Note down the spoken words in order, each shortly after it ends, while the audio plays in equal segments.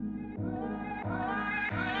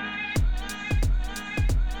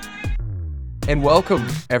And welcome,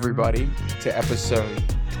 everybody, to episode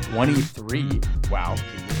 23. Wow,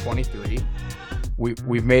 23.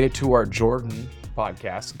 We've made it to our Jordan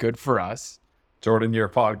podcast. Good for us. Jordan Year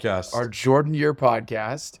podcast. Our Jordan Year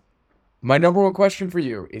podcast. My number one question for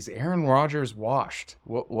you is Aaron Rodgers washed?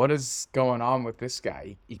 What is going on with this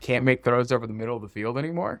guy? He can't make throws over the middle of the field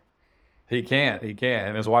anymore? He can't.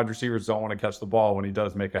 And his wide receivers don't want to catch the ball when he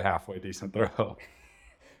does make a halfway decent throw.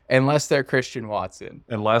 Unless they're Christian Watson.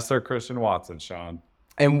 Unless they're Christian Watson, Sean.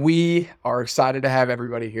 And we are excited to have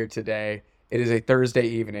everybody here today. It is a Thursday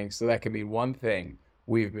evening, so that can mean one thing.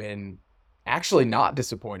 We've been actually not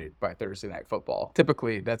disappointed by Thursday Night Football.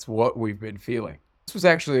 Typically, that's what we've been feeling. This was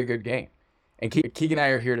actually a good game. And Keegan and I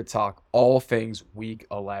are here to talk all things Week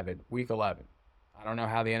 11. Week 11. I don't know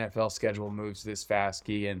how the NFL schedule moves this fast,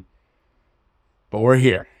 Keegan, but we're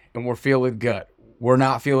here, and we're feeling good. We're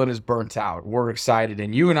not feeling as burnt out. We're excited,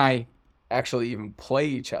 and you and I actually even play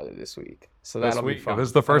each other this week. So that'll be fun. This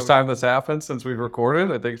is the first time this happened since we've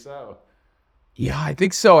recorded? I think so. Yeah, I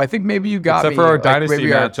think so. I think maybe you got Except for our dynasty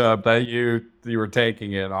matchup that you were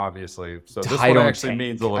taking in, obviously. So this one actually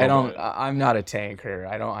means a little bit. I'm not a tanker.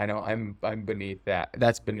 I'm beneath that.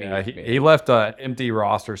 That's beneath me. He left empty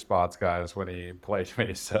roster spots, guys, when he played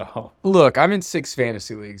me. So look, I'm in 6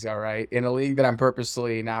 fantasy leagues, all right? In a league that I'm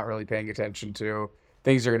purposely not really paying attention to.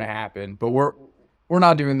 Things are gonna happen. But we're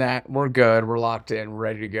not doing that. We're good. We're locked in, we're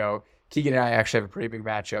ready to go. Keegan and I actually have a pretty big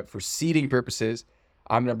matchup for seeding purposes.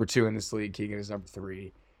 I'm number 2 in this league. Keegan is number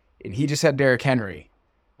 3. And he just had Derrick Henry.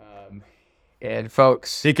 And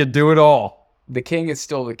folks, he could do it all. The king is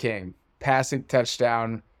still the king. Passing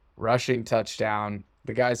touchdown, rushing touchdown.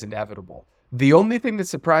 The guy's inevitable. The only thing that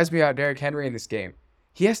surprised me about Derrick Henry in this game,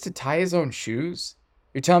 he has to tie his own shoes.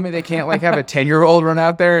 You're telling me they can't have a 10-year-old run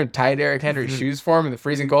out there and tie Derrick Henry's shoes for him in the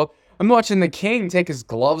freezing cold? I'm watching the king take his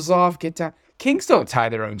gloves off, get down. Kings don't tie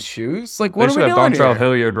their own shoes. What are we doing here? Dontrell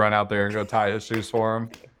Hilliard run out there and go tie his shoes for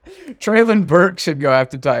him. Treylon Burks should go have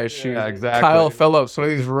to tie his shoes. Yeah, exactly. Kyle Phillips, one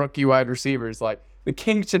of these rookie wide receivers. The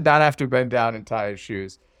king should not have to bend down and tie his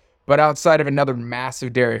shoes. But outside of another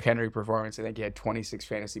massive Derrick Henry performance, I think he had 26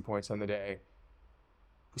 fantasy points on the day.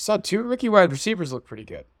 We saw 2 rookie wide receivers look pretty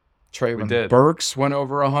good. Treylon Burks went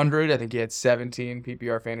over 100. I think he had 17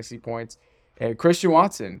 PPR fantasy points. And Christian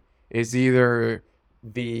Watson is either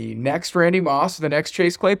the next Randy Moss or the next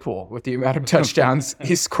Chase Claypool with the amount of touchdowns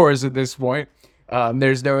he scores at this point.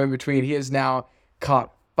 There's no in between. He has now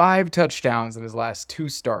caught 5 touchdowns in his last 2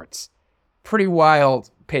 starts. Pretty wild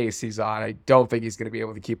pace he's on. I don't think he's going to be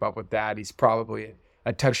able to keep up with that. He's probably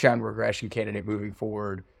a touchdown regression candidate moving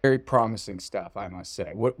forward. Very promising stuff, I must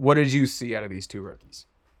say. What did you see out of these 2 rookies?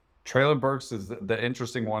 Treylon Burks is the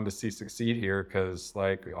interesting one to see succeed here because,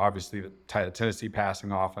 obviously, the Tennessee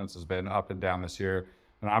passing offense has been up and down this year.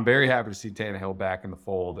 And I'm very happy to see Tannehill back in the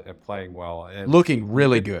fold and playing well. And looking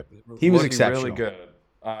really good. He was exceptional. Really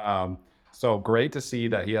good. So great to see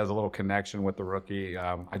that he has a little connection with the rookie.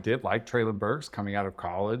 I did like Treylon Burks coming out of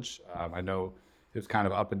college. I know he was kind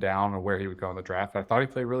of up and down on where he would go in the draft. But I thought he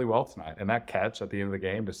played really well tonight. And that catch at the end of the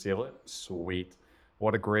game to seal it, sweet.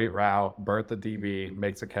 What a great route. Burnt the DB,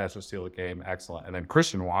 makes a catch to steal the game. Excellent. And then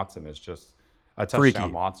Christian Watson is just a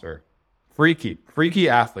touchdown monster. Freaky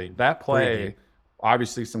athlete. That play,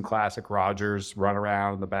 obviously some classic Rodgers, run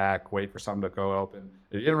around in the back, wait for someone to go open.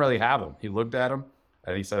 He didn't really have him. He looked at him,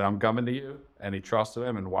 and he said, I'm coming to you. And he trusted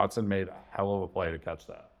him, and Watson made a hell of a play to catch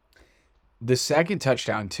that. The second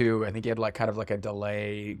touchdown, too, I think he had a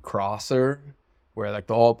delay crosser where the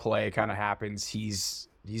whole play kind of happens. He's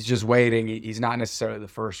just waiting. He's not necessarily the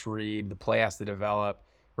first read. The play has to develop.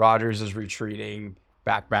 Rodgers is retreating,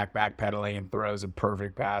 backpedaling, and throws a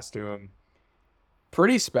perfect pass to him.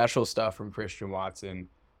 Pretty special stuff from Christian Watson.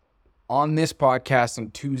 On this podcast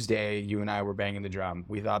on Tuesday, you and I were banging the drum.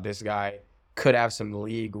 We thought this guy could have some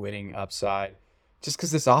league-winning upside just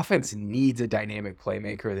because this offense needs a dynamic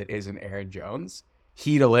playmaker that isn't Aaron Jones.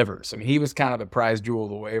 He delivers. I mean, he was kind of the prize jewel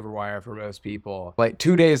of the waiver wire for most people.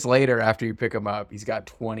 2 days later after you pick him up, he's got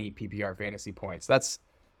 20 PPR fantasy points. That's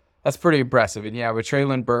pretty impressive. And yeah, with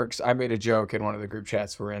Treylon Burks, I made a joke in one of the group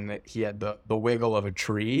chats we're in that he had the wiggle of a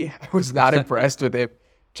tree. I was not impressed with it,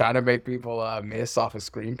 trying to make people miss off a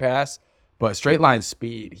screen pass. But straight line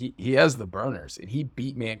speed, he has the burners, and he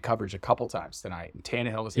beat man coverage a couple times tonight. And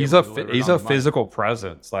Tannehill was he's a physical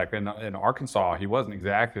presence. In Arkansas, he wasn't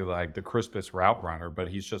exactly the crispest route runner, but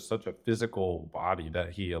he's just such a physical body that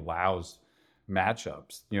he allows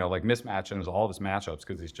matchups. Mismatching all of his matchups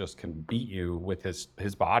because he just can beat you with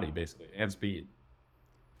his body basically and speed.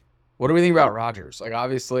 What do we think about Rodgers?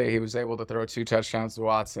 Obviously, he was able to throw 2 touchdowns to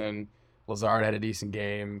Watson. Lazard had a decent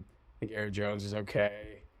game. I think Aaron Jones is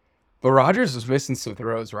okay. But Rodgers was missing some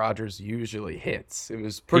throws Rodgers usually hits. It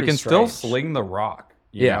was He pretty can still strange. sling the rock,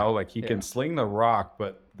 you Yeah. know, like he Yeah. can sling the rock,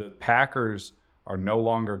 but the Packers are no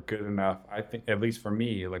longer good enough. I think, at least for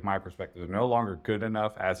me, like my perspective, they're no longer good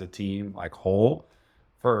enough as a team, like whole,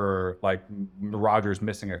 for like Rodgers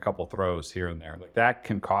missing a couple throws here and there. Like that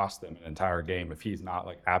can cost them an entire game if he's not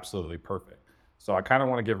like absolutely perfect. So I kind of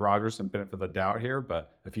want to give Rodgers some benefit of the doubt here,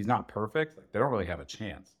 but if he's not perfect, like, they don't really have a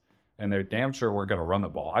chance. And they're damn sure we're going to run the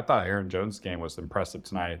ball. I thought Aaron Jones' game was impressive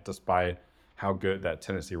tonight, despite how good that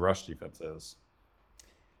Tennessee rush defense is.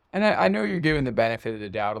 And I know you're giving the benefit of the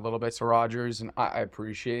doubt a little bit to Rodgers, and I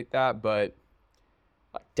appreciate that. But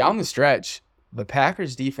down the stretch, the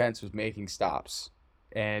Packers defense was making stops.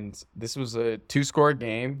 And this was a 2-score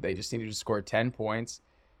game. They just needed to score 10 points.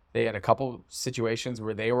 They had a couple situations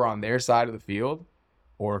where they were on their side of the field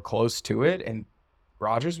or close to it. And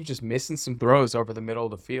Rodgers was just missing some throws over the middle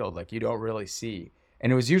of the field like you don't really see.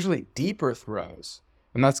 And it was usually deeper throws.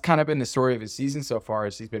 And that's kind of been the story of his season so far,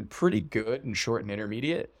 is he's been pretty good in short and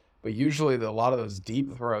intermediate. But usually a lot of those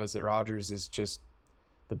deep throws that Rodgers is just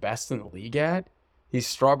the best in the league at, he's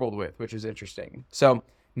struggled with, which is interesting. So,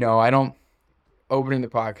 no, I don't opening the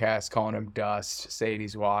podcast calling him dust, saying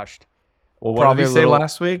he's washed. Well, what did he say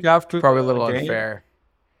last week after Probably a little the game? unfair.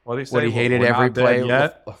 What did he say? What he hated We're every not dead play.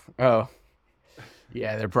 yet? Oh,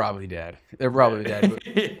 yeah, they're probably dead. They're probably dead.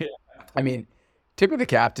 But, I mean, tip of the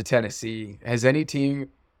cap to Tennessee. Has any team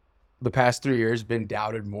the past 3 years been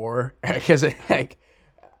doubted more? Because like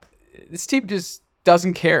this team just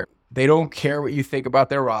doesn't care. They don't care what you think about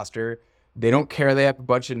their roster. They don't care they have a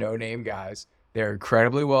bunch of no-name guys. They're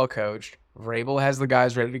incredibly well coached. Vrabel has the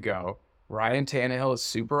guys ready to go. Ryan Tannehill is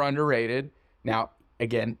super underrated. Now,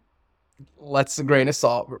 again, let's a grain of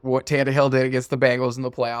salt. What Tannehill did against the Bengals in the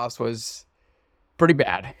playoffs was pretty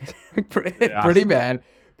bad. Pretty bad.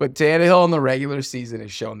 But Tannehill in the regular season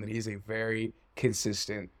has shown that he's a very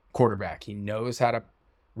consistent quarterback. He knows how to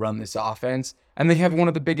run this offense. And they have one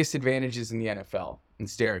of the biggest advantages in the NFL.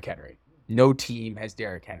 It's Derrick Henry. No team has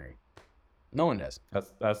Derrick Henry. No one does.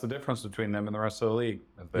 That's the difference between them and the rest of the league.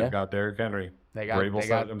 They've got Derrick Henry. Vrabel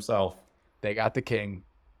said it himself. They got the king.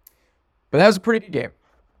 But that was a pretty good game.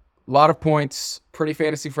 A lot of points, pretty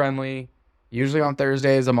fantasy friendly. Usually on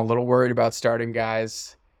Thursdays, I'm a little worried about starting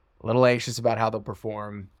guys, a little anxious about how they'll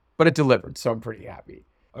perform, but it delivered, so I'm pretty happy.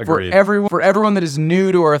 Agreed. For everyone that is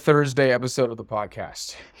new to our Thursday episode of the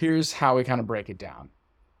podcast, here's how we kind of break it down.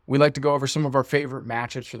 We like to go over some of our favorite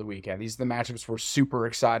matchups for the weekend. These are the matchups we're super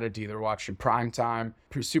excited to either watch in prime time,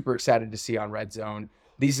 super excited to see on Red Zone.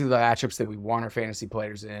 These are the matchups that we want our fantasy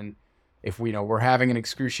players in. If we know we're having an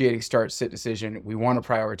excruciating start-sit decision, we want to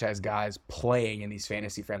prioritize guys playing in these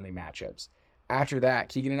fantasy-friendly matchups. After that,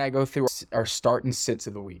 Keegan and I go through our start and sits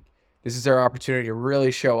of the week. This is our opportunity to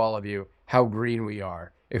really show all of you how green we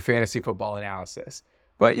are in fantasy football analysis.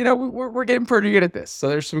 But, we're getting pretty good at this. So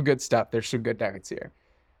there's some good stuff. There's some good nuggets here.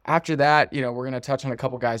 After that, we're going to touch on a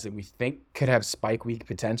couple guys that we think could have spike week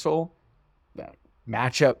potential,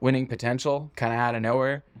 matchup winning potential, kind of out of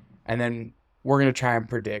nowhere. And then we're going to try and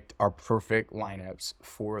predict our perfect lineups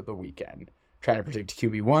for the weekend. Trying to predict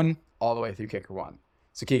QB1 all the way through kicker 1.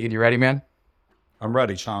 So, Keegan, you ready, man? I'm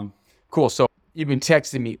ready, Sean. Cool. So you've been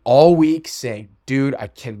texting me all week saying, dude, I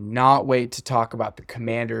cannot wait to talk about the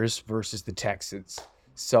Commanders versus the Texans.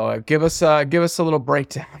 So give us a little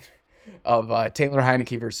breakdown of Taylor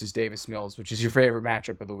Heineke versus Davis Mills, which is your favorite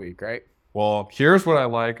matchup of the week, right? Well, here's what I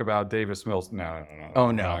like about Davis Mills. No.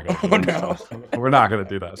 Oh, no. We're not going to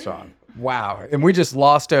do that, Sean. Wow. And we just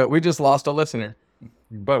lost a listener.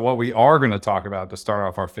 But what we are going to talk about to start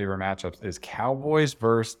off our favorite matchups is Cowboys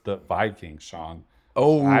versus the Vikings, Sean.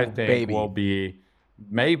 Oh, I think baby. will be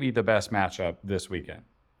maybe the best matchup this weekend.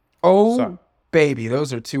 Oh, baby.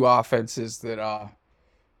 Those are two offenses that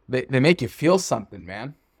they make you feel something,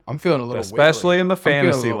 man. I'm feeling a little especially wiggly. in the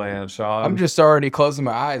fantasy land, Sean. I'm just already closing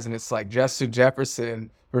my eyes, and it's like Justin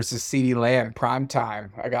Jefferson versus CeeDee Lamb prime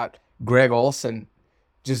time. I got Greg Olsen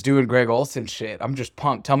just doing Greg Olsen shit. I'm just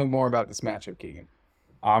pumped. Tell me more about this matchup, Keegan.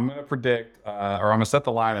 I'm going to predict, or I'm going to set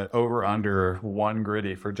the line at over/under 1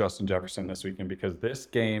 gritty for Justin Jefferson this weekend because this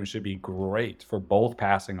game should be great for both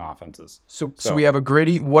passing offenses. So we have a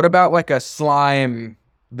gritty. What about like a slime,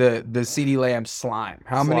 the CeeDee Lamb slime?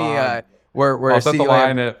 How many? Where CeeDee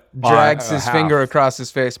Lamb drags his finger across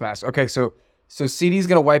his face mask. Okay, so CeeDee's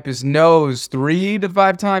gonna wipe his nose 3 to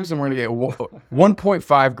 5 times, and we're gonna get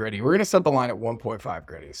 1.5 gritty. We're gonna set the line at 1.5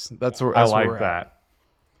 gritties. That's where I like that.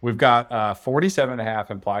 We've got 47.5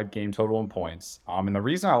 implied game total in points. And the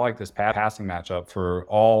reason I like this passing matchup for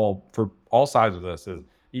all sides of this is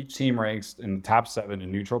each team ranks in the top 7 in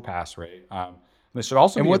neutral pass rate. This should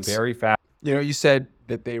also be a very fast. You said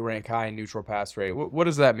that they rank high in neutral pass rate. What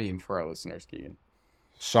does that mean for our listeners, Keegan?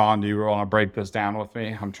 Sean, do you want to break this down with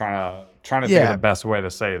me? I'm trying to think of Yeah. the best way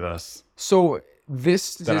to say this. So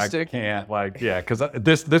this That I statistic, can't because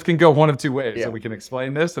this can go one of two ways. Yeah. So we can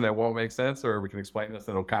explain this and it won't make sense, or we can explain this and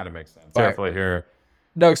it'll kind of make sense. Right. Definitely here.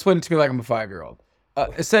 no, explain it to me like I'm a 5-year-old.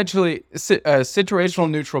 Essentially, situational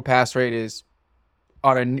neutral pass rate is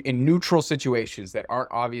in neutral situations that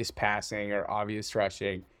aren't obvious passing or obvious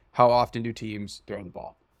rushing. How often do teams throw the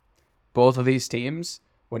ball? Both of these teams,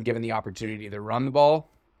 when given the opportunity to either run the ball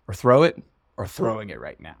or throw it, are throwing it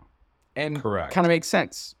right now. And Correct. kind of makes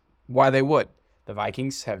sense why they would. The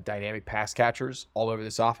Vikings have dynamic pass catchers all over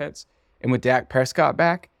this offense. And with Dak Prescott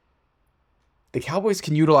back, the Cowboys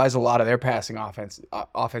can utilize a lot of their passing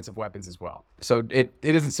offensive weapons as well. So it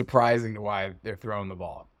isn't surprising to why they're throwing the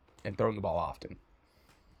ball and throwing the ball often.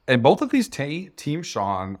 And both of these teams,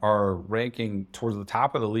 Sean, are ranking towards the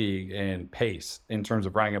top of the league in pace in terms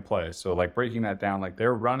of running a play. So, like, breaking that down, like,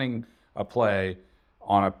 they're running a play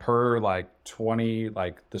on a per, like, 20,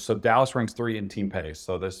 so Dallas ranks 3 in team pace.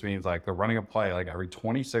 So this means, like, they're running a play, like, every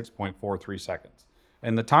 26.43 seconds.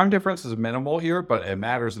 And the time difference is minimal here, but it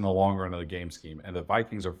matters in the long run of the game scheme. And the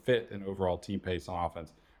Vikings are fifth in overall team pace on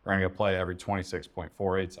offense, running a play every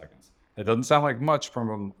 26.48 seconds. It doesn't sound like much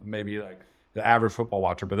from maybe, like, the average football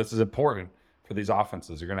watcher, but this is important for these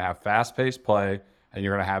offenses. You're going to have fast-paced play, and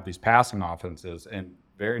you're going to have these passing offenses in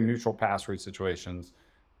very neutral pass rate situations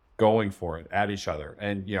going for it at each other.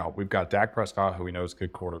 And, we've got Dak Prescott, who we know is a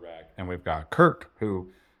good quarterback, and we've got Kirk,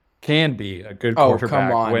 who can be a good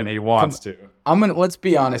quarterback when he wants to. Let's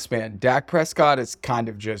be honest, man. Dak Prescott is kind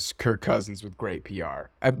of just Kirk Cousins with great PR.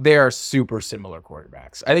 They are super similar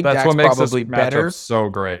quarterbacks. I think That's Dak's what makes probably this better. matchup so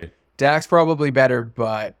great. Dak's probably better,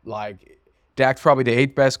 but Dak's probably the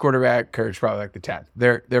 8th best quarterback. Kirk's probably like the 10th.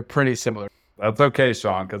 They're pretty similar. That's okay,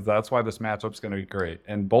 Sean, because that's why this matchup's going to be great.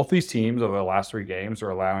 And both these teams over the last 3 games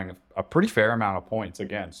are allowing a pretty fair amount of points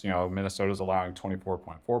against. Minnesota's allowing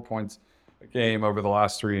 24.4 points a game over the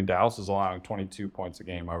last 3, and Dallas is allowing 22 points a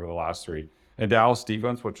game over the last 3. And Dallas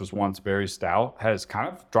defense, which was once very stout, has kind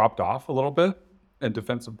of dropped off a little bit in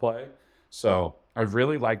defensive play. So I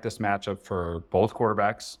really like this matchup for both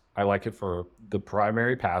quarterbacks. I like it for the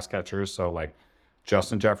primary pass catchers, so like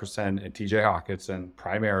Justin Jefferson and TJ Hawkinson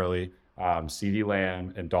primarily, CeeDee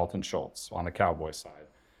Lamb and Dalton Schultz on the Cowboys side.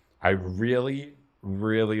 I really,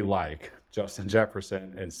 really like Justin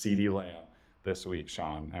Jefferson and CeeDee Lamb this week,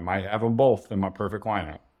 Sean. I might have them both in my perfect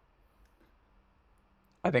lineup.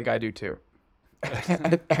 I think I do too.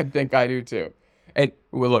 I think I do too. And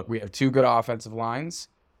look, we have 2 good offensive lines.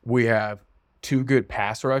 We have 2 good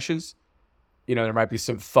pass rushes. There might be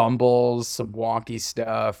some fumbles, some wonky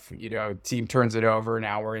stuff. Team turns it over.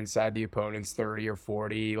 Now we're inside the opponent's 30 or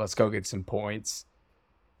 40. Let's go get some points.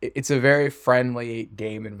 It's a very friendly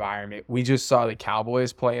game environment. We just saw the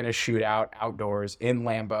Cowboys play in a shootout outdoors in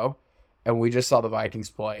Lambeau, and we just saw the Vikings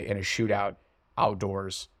play in a shootout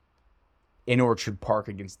outdoors in Orchard Park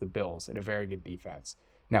against the Bills in a very good defense.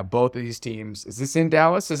 Now, both of these teams, is this in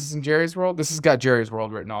Dallas? Is this in Jerry's World? This has got Jerry's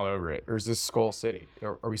World written all over it. Or is this Skull City?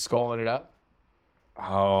 Are we skulling it up?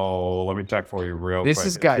 Oh, let me check for you real quick. This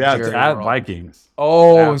has got it's Jerry at World. Vikings.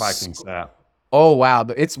 Oh, At Vikings app. Oh, wow.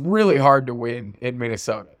 It's really hard to win in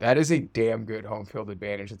Minnesota. That is a damn good home field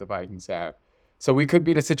advantage that the Vikings have. So we could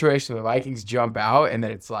be in a situation where the Vikings jump out and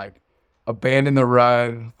then it's like abandon the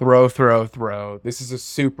run, throw. This is a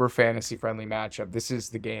super fantasy-friendly matchup. This is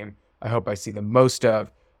the game I hope I see the most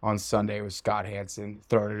of on Sunday with Scott Hansen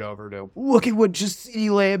throwing it over to, look at what CeeDee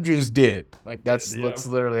Lamb just did. That's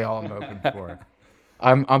literally all I'm hoping for.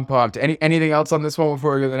 I'm pumped. Anything else on this one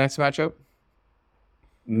before we go to the next matchup?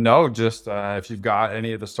 No, just if you've got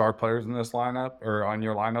any of the star players in this lineup or on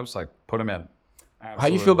your lineups, put them in. Absolutely. How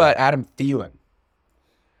do you feel about Adam Thielen?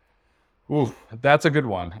 Ooh, that's a good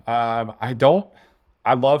one. I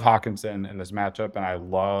love Hawkinson in this matchup, and I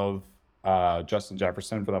love Justin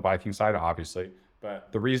Jefferson for the Viking side, obviously.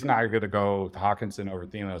 But the reason I'm going to go to Hawkinson over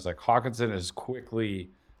Thielen is Hawkinson has quickly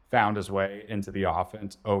found his way into the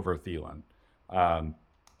offense over Thielen. Obviously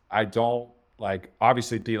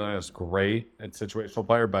Thielen is great at situational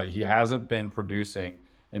player, but he hasn't been producing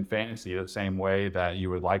in fantasy the same way that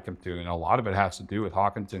you would like him to. And a lot of it has to do with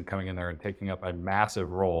Hawkinson coming in there and taking up a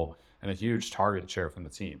massive role and a huge target share from the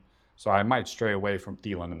team. So I might stray away from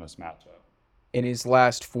Thielen in this matchup. In his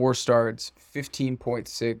last 4 starts,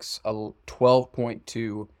 15.6,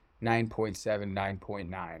 12.2, 9.7,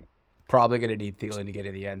 9.9. Probably going to need Thielen to get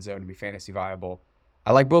in the end zone to be fantasy viable.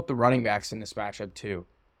 I like both the running backs in this matchup too.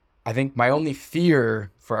 I think my only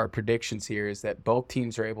fear for our predictions here is that both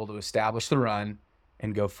teams are able to establish the run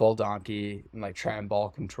and go full donkey and try and ball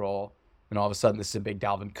control. and all of a sudden this is a big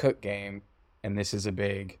Dalvin Cook game, and this is a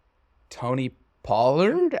big Tony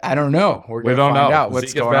Pollard. I don't know. We're We gonna don't find know. out what's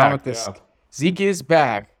Zeke is going on back, with this. yeah. Zeke is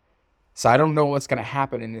back, so I don't know what's gonna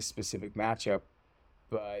happen in this specific matchup,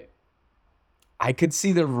 but I could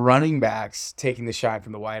see the running backs taking the shine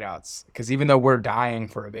from the wideouts, because even though we're dying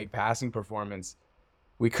for a big passing performance,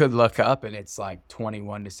 we could look up and it's like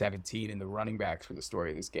 21-17 in the running backs for the story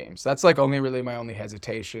of this game. So that's like my only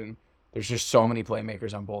hesitation. There's just so many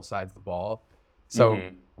playmakers on both sides of the ball. So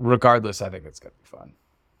regardless, I think it's going to be fun.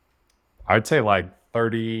 I'd say like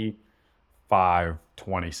 35-27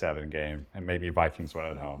 game, and maybe Vikings win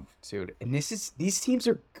at home. Dude, and these teams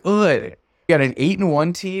are good. You got an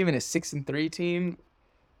 8-1 team and a 6-3 team.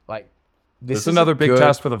 Like This is another big good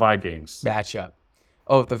test for the Vikings. matchup.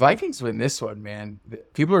 Oh, if the Vikings win this one, man,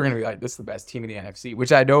 people are going to be like, this is the best team in the NFC,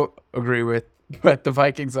 which I don't agree with, but the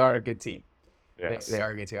Vikings are a good team. Yes. They are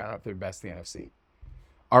a good team. I don't know if they're best in the NFC.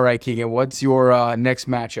 All right, Keegan, what's your next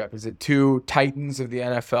matchup? Is it two Titans of the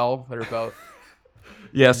NFL that are both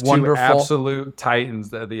Yes, wonderful? two absolute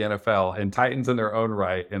titans of the NFL, and titans in their own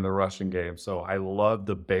right in the rushing game. So I love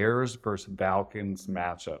the Bears versus Falcons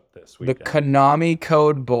matchup this the weekend. Konami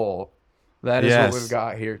Code Bowl? That is Yes. what we've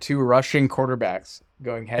got here. Two rushing quarterbacks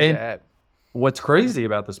going head And- to head. What's crazy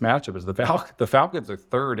about this matchup is the Falcons are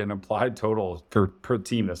third in implied total per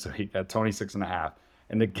team this week at 26.5.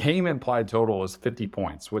 And the game implied total is 50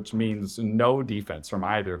 points, which means no defense from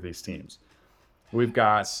either of these teams. We've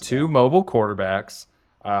got two mobile quarterbacks,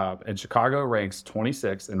 and Chicago ranks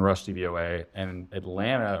 26th in rush DVOA, and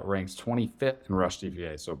Atlanta ranks 25th in rush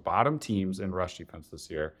DVOA. So bottom teams in rush defense this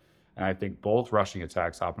year. And I think both rushing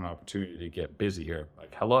attacks have an opportunity to get busy here.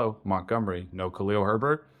 Like, hello, Montgomery, no Khalil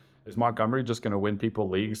Herbert. Is Montgomery just going to win people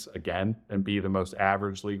leagues again and be the most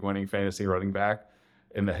average league-winning fantasy running back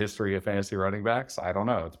in the history of fantasy running backs? I don't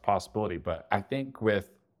know. It's a possibility. But I think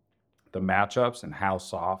with the matchups and how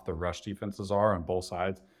soft the rush defenses are on both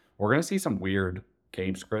sides, we're going to see some weird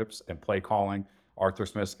game scripts and play calling. Arthur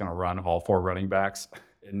Smith's going to run all four running backs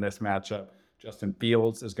in this matchup. Justin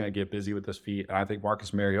Fields is going to get busy with his feet. And I think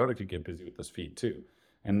Marcus Mariota could get busy with his feet too.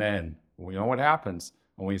 And then we know what happens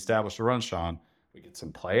when we establish a run, Sean. We get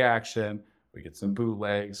some play action. We get some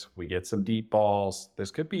bootlegs. We get some deep balls.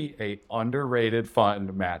 This could be a underrated, fun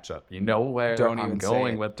matchup. You know where I'm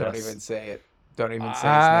going with Don't this. even say it. Don't even say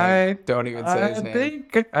his name. Don't even say his name.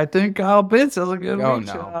 I think Kyle Pitts is a good Oh, week,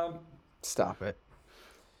 no. Sean. Stop it.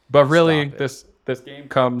 But really, Stop it. this game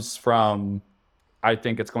comes from, I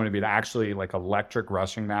think it's going to be an actually like electric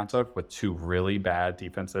rushing matchup with two really bad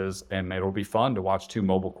defenses, and it'll be fun to watch two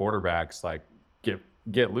mobile quarterbacks like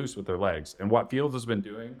get loose with their legs. And what Fields has been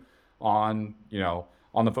doing on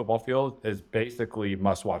the football field is basically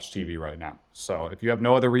must-watch TV right now. So if you have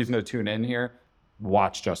no other reason to tune in here,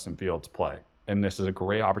 watch Justin Fields play. And this is a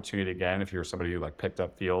great opportunity again if you're somebody who like picked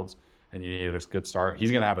up Fields and you need a good start. He's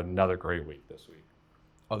going to have another great week this week.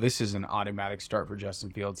 Oh, this is an automatic start for Justin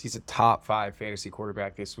Fields. He's a top 5 fantasy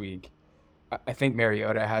quarterback this week. I think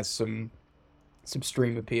Mariota has some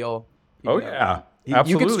stream appeal. Oh, yeah. You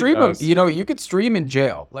Absolutely could stream him. does. You could stream in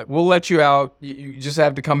jail. Like, we'll let you out. You just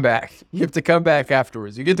have to come back. You have to come back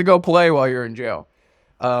afterwards. You get to go play while you're in jail.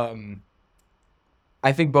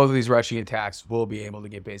 I think both of these rushing attacks will be able to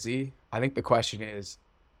get busy. I think the question is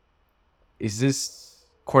this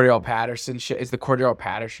Cordell Patterson show? Is the Cordell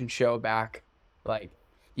Patterson show back? Like,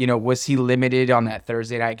 was he limited on that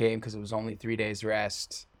Thursday night game because it was only 3 days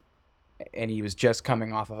rest and he was just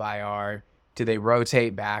coming off of IR? Do they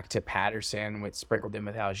rotate back to Patterson with sprinkled in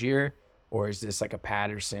with Algier? Or is this like a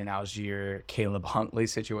Patterson, Algier, Caleb Huntley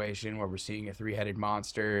situation where we're seeing a 3-headed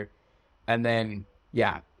monster? And then,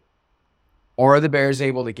 or are the Bears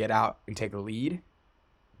able to get out and take a lead?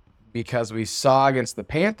 Because we saw against the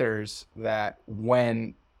Panthers that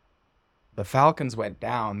when the Falcons went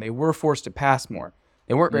down, they were forced to pass more.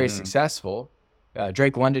 They weren't very successful.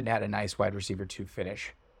 Drake London had a nice wide receiver 2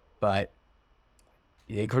 finish, but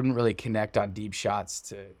they couldn't really connect on deep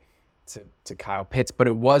shots to Kyle Pitts. But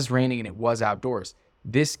it was raining and it was outdoors.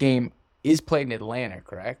 This game is played in Atlanta,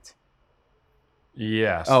 correct?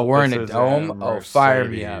 Yes. Oh, we're in this a is dome? Oh, fire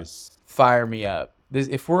me up. Mercedes. Fire me up.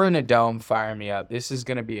 If we're in a dome, fire me up. This is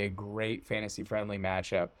going to be a great fantasy-friendly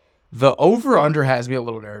matchup. The over-under has me a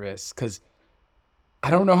little nervous because I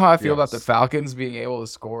don't know how I feel about the Yes. Falcons being able to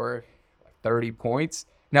score 30 points.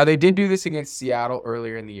 Now, they did do this against Seattle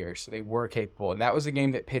earlier in the year, so they were capable. And that was a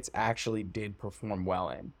game that Pitts actually did perform well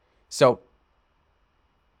in. So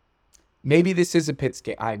maybe this is a Pitts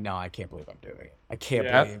game. I can't believe I'm doing it. I can't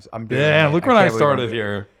Yeah. believe I'm doing it. Yeah, look when I can't believe I'm started doing it.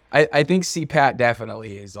 here. I think CPAT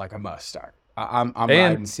definitely is like a must start. I'm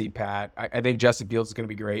riding CPAT. I think Justin Fields is going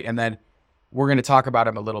to be great. And then We're going to talk about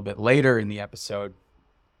him a little bit later in the episode.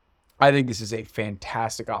 I think this is a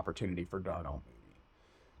fantastic opportunity for Darnell Mooney.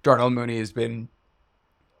 Darnell Mooney has been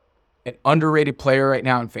an underrated player right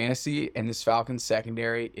now in fantasy, and this Falcons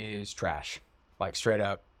secondary is trash. Like, straight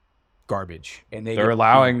up garbage. And they're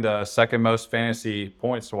allowing the second most fantasy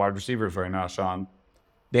points to wide receivers right now, Sean.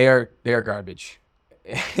 They are garbage.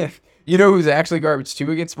 You know who's actually garbage too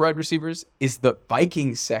against wide receivers? Is the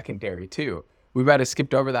Vikings secondary too. We might have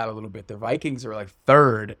skipped over that a little bit. The Vikings are like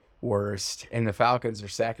third worst, and the Falcons are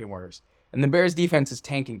second worst. And the Bears defense is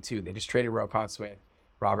tanking too. They just traded Roquan Smith,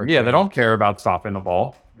 Robert. Yeah, Quinn. they don't care about stopping the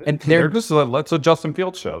ball. And they're just let's a Justin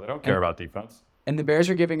Fields show. They don't care about defense. And the Bears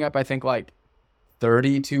are giving up, I think, like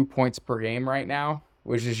 32 points per game right now,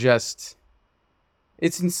 which is just,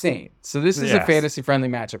 it's insane. So this is a fantasy-friendly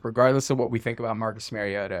matchup, regardless of what we think about Marcus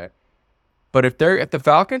Mariota. But if the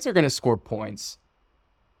Falcons are going to score points,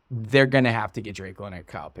 they're going to have to get Drake London and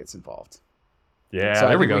Kyle Pitts involved. Yeah, so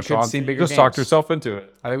there we go, Sean. Just talked yourself into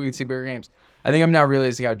it. I think we can see bigger games. I think I'm now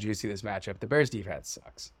realizing how juicy this matchup. The Bears defense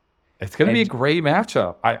sucks. It's going to be a great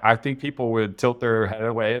matchup. I think people would tilt their head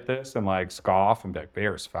away at this and like scoff and be like,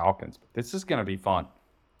 Bears, Falcons. But this is going to be fun.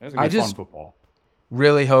 It's going to be fun football.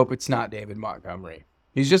 Really hope it's not David Montgomery.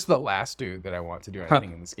 He's just the last dude that I want to do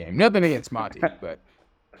anything in this game. Nothing against Monty, but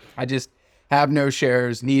I just have no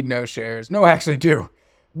shares, need no shares. No, actually do.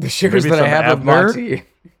 The shares that I have of Monty.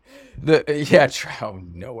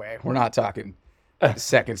 No way. We're not talking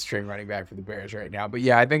second string running back for the Bears right now. But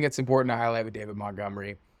yeah, I think it's important to highlight with David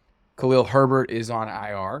Montgomery. Khalil Herbert is on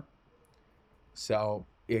IR. So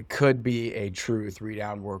it could be a true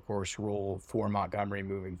 3-down workhorse role for Montgomery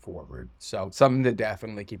moving forward. So something to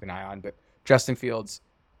definitely keep an eye on. But Justin Fields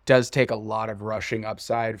does take a lot of rushing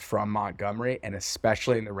upside from Montgomery, and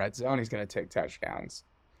especially in the red zone, he's going to take touchdowns.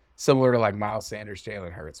 Similar to like Miles Sanders,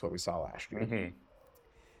 Jalen Hurts, what we saw last year. Mm-hmm.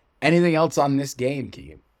 Anything else on this game,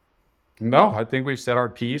 Keegan? No, I think we've said our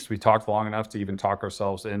piece. We talked long enough to even talk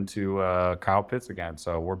ourselves into Kyle Pitts again,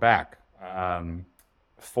 so we're back.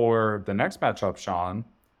 For the next matchup, Sean,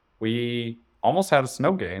 we almost had a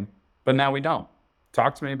snow game, but now we don't.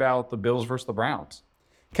 Talk to me about the Bills versus the Browns.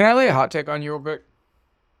 Can I lay a hot take on you real quick?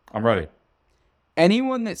 I'm ready.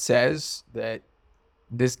 Anyone that says that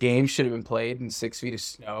this game should have been played in 6 feet of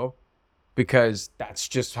snow because that's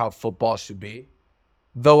just how football should be,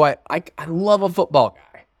 though I love a football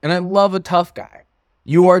guy and I love a tough guy,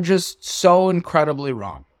 you are just so incredibly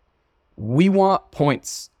wrong. We want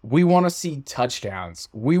points. We want to see touchdowns.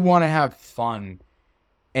 We want to have fun.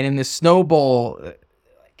 And in the Snow Bowl,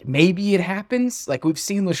 maybe it happens. Like we've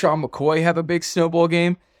seen LaShawn McCoy have a big snowball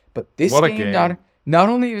game, but this game. Not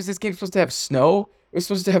only was this game supposed to have snow, it was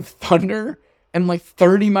supposed to have thunder and like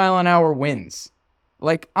 30-mile-an-hour winds.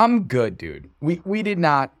 Like, I'm good, dude. We did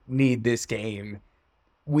not need this game.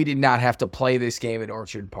 We did not have to play this game at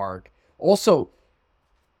Orchard Park. Also,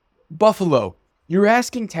 Buffalo, you're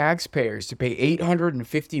asking taxpayers to pay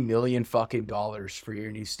 $850 million fucking dollars for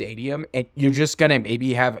your new stadium, and you're just gonna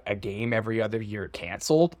maybe have a game every other year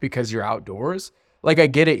canceled because you're outdoors? Like, I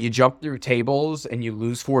get it. You jump through tables and you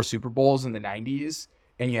lose 4 Super Bowls in the 90s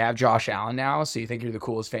and you have Josh Allen now, so you think you're the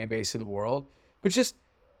coolest fan base in the world. But just,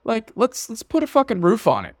 like, let's put a fucking roof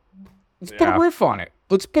on it. Let's put a roof on it.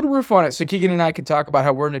 Let's put a roof on it so Keegan and I can talk about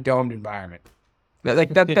how we're in a domed environment.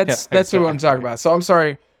 That's what I'm talking about. So I'm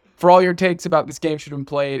sorry for all your takes about this game should have been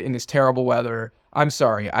played in this terrible weather. I'm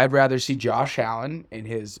sorry. I'd rather see Josh Allen and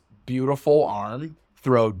his beautiful arm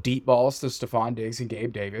throw deep balls to Stephon Diggs and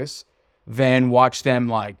Gabe Davis than watch them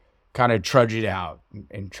like kind of trudge it out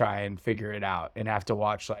and try and figure it out and have to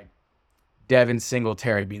watch like Devin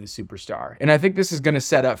Singletary be the superstar. And I think this is going to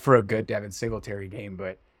set up for a good Devin Singletary game,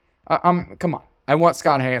 but come on. I want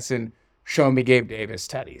Scott Hansen showing me Gabe Davis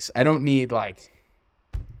tutties. I don't need like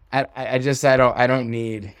I don't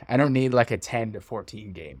need like a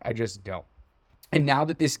 10-14 game. I just don't. And now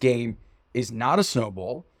that this game is not a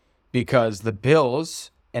snowball because the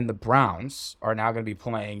Bills and the Browns are now going to be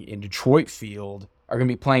playing in Detroit Field, are going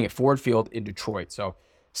to be playing at Ford Field in Detroit. So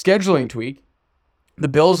scheduling tweak, the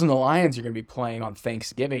Bills and the Lions are going to be playing on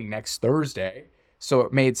Thanksgiving next Thursday. So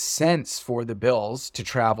it made sense for the Bills to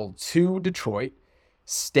travel to Detroit,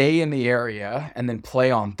 stay in the area, and then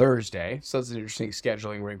play on Thursday. So that's an interesting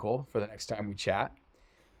scheduling wrinkle for the next time we chat.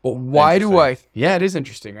 But why do I... Yeah, it is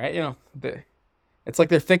interesting, right? You know, it's like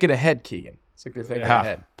they're thinking ahead, Keegan. It's like they're thinking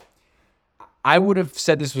ahead. I would have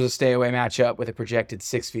said this was a stay-away matchup with a projected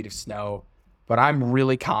 6 feet of snow, but I'm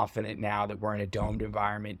really confident now that we're in a domed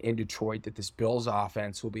environment in Detroit that this Bills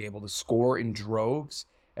offense will be able to score in droves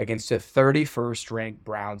against a 31st-ranked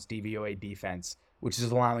Browns DVOA defense, which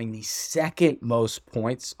is allowing the second most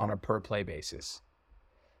points on a per-play basis.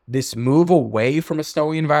 This move away from a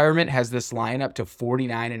snowy environment has this line up to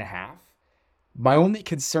 49.5. My only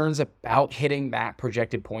concerns about hitting that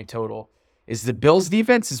projected point total is the Bills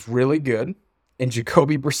defense is really good, and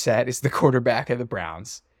Jacoby Brissett is the quarterback of the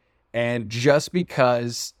Browns. And just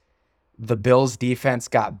because the Bills defense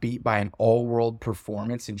got beat by an all-world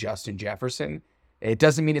performance in Justin Jefferson, it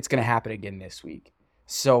doesn't mean it's going to happen again this week.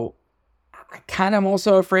 So I kind of am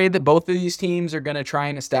also afraid that both of these teams are going to try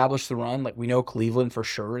and establish the run. Like, we know Cleveland for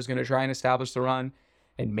sure is going to try and establish the run.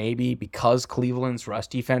 And maybe because Cleveland's rush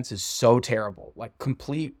defense is so terrible, like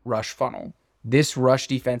complete rush funnel, this rush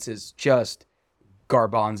defense is just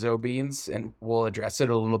garbanzo beans. And we'll address it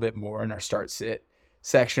a little bit more in our start-sit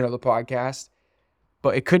section of the podcast.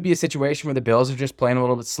 But it could be a situation where the Bills are just playing a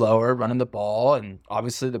little bit slower, running the ball. And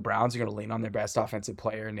obviously the Browns are going to lean on their best offensive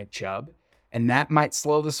player, Nick Chubb. And that might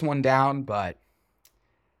slow this one down, but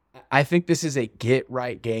I think this is a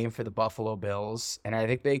get-right game for the Buffalo Bills. And I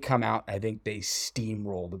think they come out, I think they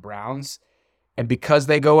steamroll the Browns. And because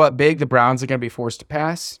they go up big, the Browns are going to be forced to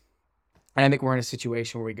pass. And I think we're in a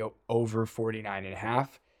situation where we go over 49.5.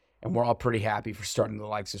 And we're all pretty happy for starting the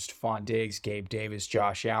likes of Stephon Diggs, Gabe Davis,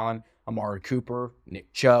 Josh Allen, Amari Cooper,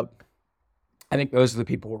 Nick Chubb. I think those are the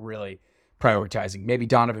people we're really prioritizing. Maybe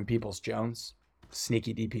Donovan Peoples-Jones.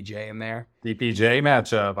 Sneaky DPJ in there. DPJ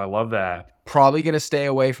matchup. I love that. Probably going to stay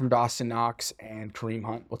away from Dawson Knox and Kareem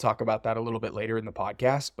Hunt. We'll talk about that a little bit later in the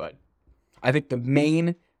podcast. But I think the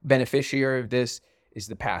main beneficiary of this is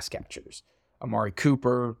the pass catchers. Amari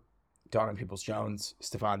Cooper, Donovan Peoples-Jones,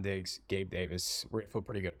 Stephon Diggs, Gabe Davis. We're going to feel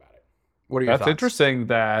pretty good about it. What are your thoughts? That's interesting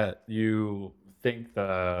that you think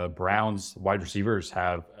the Browns wide receivers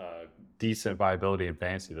have decent viability in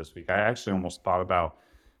fantasy this week. I actually almost thought about,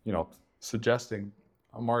 suggesting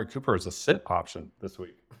Amari Cooper as a sit option this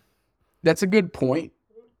week. That's a good point.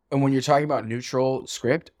 And when you're talking about neutral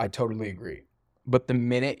script, I totally agree. But the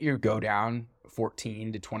minute you go down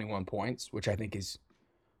 14 to 21 points, which I think is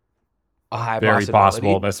a high Very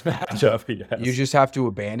possible in this matchup, yes. You just have to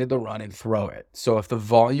abandon the run and throw it. So if the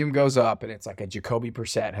volume goes up and it's like a Jacoby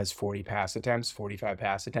Brissett has 40 pass attempts, 45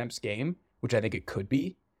 pass attempts game, which I think it could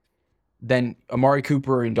be, then Amari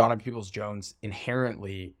Cooper and Donovan Peoples-Jones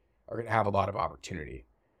inherently are going to have a lot of opportunity.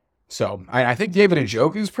 So I think David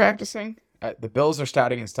Njoku's practicing. The Bills are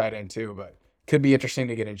starting his tight end too, but could be interesting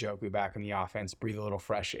to get Njoku back in the offense, breathe a little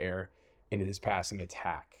fresh air into this passing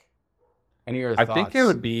attack. Any other thoughts?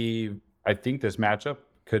 I think this matchup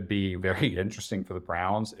could be very interesting for the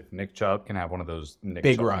Browns if Nick Chubb can have one of those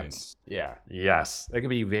big Chubb runs. games. Yeah. Yes. It could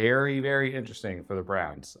be very, very interesting for the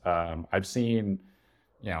Browns. I've seen,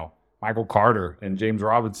 Michael Carter and James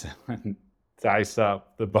Robinson dice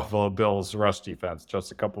up the Buffalo Bills rush defense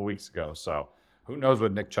just a couple weeks ago. So who knows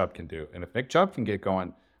what Nick Chubb can do. And if Nick Chubb can get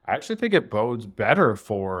going, I actually think it bodes better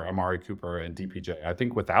for Amari Cooper and DPJ. I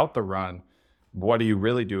think without the run, what do you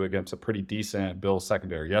really do against a pretty decent Bills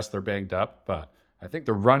secondary? Yes, they're banged up, but I think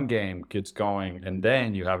the run game gets going, and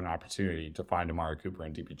then you have an opportunity to find Amari Cooper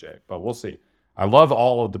and DPJ. But we'll see. I love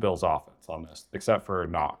all of the Bills' offense on this, except for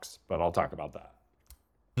Knox, but I'll talk about that.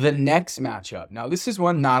 The next matchup. Now, this is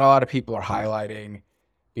one not a lot of people are highlighting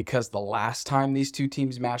because the last time these two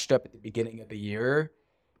teams matched up at the beginning of the year,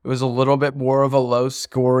 it was a little bit more of a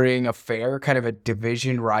low-scoring affair, kind of a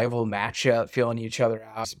division rival matchup, feeling each other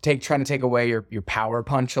out, trying to take away your power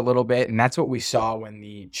punch a little bit, and that's what we saw when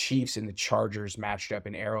the Chiefs and the Chargers matched up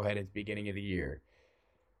in Arrowhead at the beginning of the year.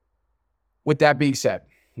 With that being said,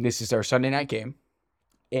 this is our Sunday night game.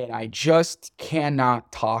 And I just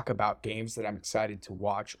cannot talk about games that I'm excited to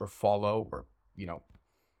watch or follow or,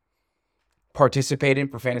 participate in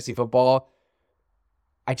for fantasy football.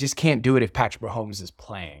 I just can't do it if Patrick Mahomes is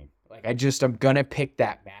playing. I'm going to pick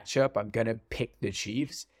that matchup. I'm going to pick the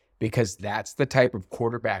Chiefs because that's the type of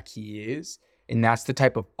quarterback he is. And that's the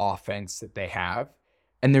type of offense that they have.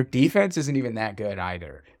 And their defense isn't even that good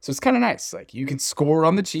either. So it's kind of nice. You can score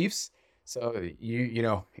on the Chiefs. So,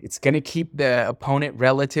 it's going to keep the opponent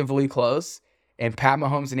relatively close. And Pat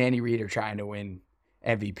Mahomes and Andy Reid are trying to win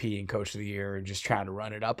MVP and Coach of the Year and just trying to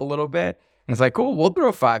run it up a little bit. And it's like, cool, we'll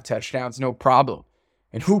throw 5 touchdowns, no problem.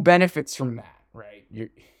 And who benefits from that, right?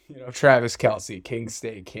 Travis Kelce, Kings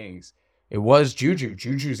stay Kings. It was Juju.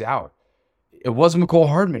 Juju's out. It was McCole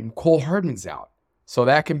Hardman. McCole Hardman's out. So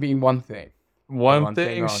that can be one thing. One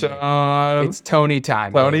thing, Sean. It's Tony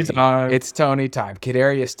time. Tony time. It's Tony time.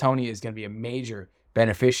 Kadarius Toney is going to be a major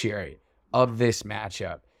beneficiary of this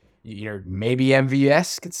matchup. Maybe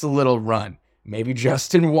MVS gets a little run. Maybe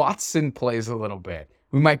Justin Watson plays a little bit.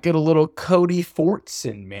 We might get a little Cody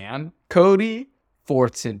Fortson, man. Cody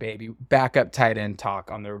Fortson, baby. Backup tight end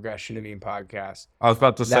talk on the Regression to Mean podcast. I was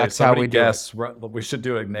about to say, That's how somebody we do it. guess. We should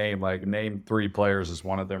do a name, like name 3 players as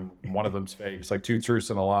one of them. One of them's fake. It's like 2 truths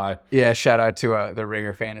and a lie. Yeah, shout out to the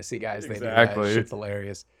Ringer Fantasy guys. They do that. Exactly. Shit's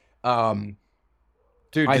hilarious.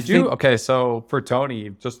 Dude, I did you? think- Okay, so for Tony,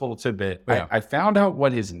 just a little tidbit. Yeah. I found out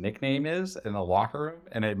what his nickname is in the locker room,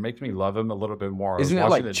 and it makes me love him a little bit more. I was Isn't it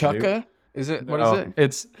like watching a video- Chucka? Is it? What No,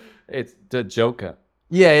 is it? It's the Joka.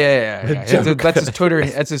 Yeah. Joker. That's his Twitter.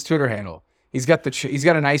 That's his Twitter handle. He's got he's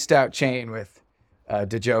got an iced out chain with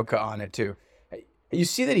Dajoka on it too. You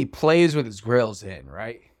see that he plays with his grills in,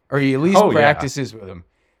 right? Or he at least Oh, yeah. practices with them.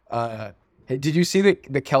 Did you see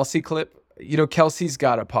the Kelsey clip? You know, Kelsey's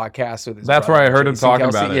got a podcast with his That's where brother, I heard him Jason talking Kelce.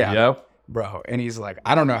 about it. Yeah, Yep. bro. And he's like,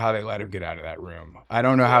 I don't know how they let him get out of that room. I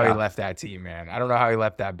don't know how he Yeah. left that team, man. I don't know how he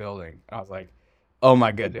left that building. I was like, oh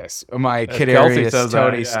my goodness. My Kelsey Kadarius says that,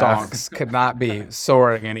 Tony yeah. Stonks could not be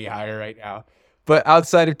soaring any higher right now. But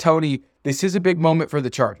outside of Tony, this is a big moment for the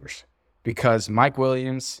Chargers because Mike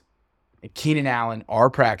Williams and Keenan Allen are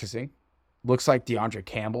practicing. Looks like DeAndre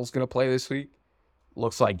Campbell's going to play this week.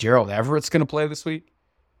 Looks like Gerald Everett's going to play this week.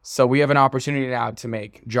 So we have an opportunity now to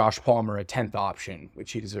make Josh Palmer a 10th option,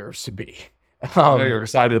 which he deserves to be. I know you're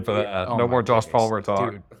excited for that. Oh No my more Josh goodness. Palmer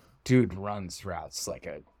talk. Dude runs routes like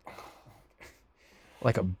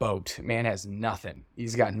a boat. Man has nothing.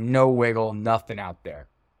 He's got no wiggle, nothing out there.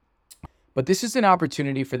 But this is an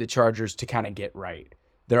opportunity for the Chargers to kind of get right.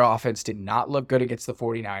 Their offense did not look good against the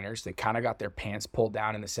 49ers. They kind of got their pants pulled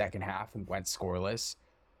down in the second half and went scoreless.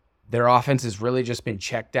 Their offense has really just been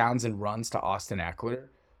checkdowns and runs to Austin Eckler.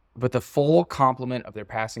 But the full complement of their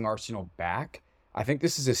passing arsenal back, I think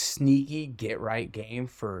this is a sneaky get-right game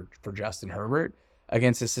for Justin Herbert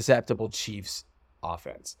against a susceptible Chiefs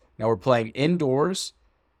offense. Now, we're playing indoors.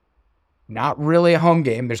 Not really a home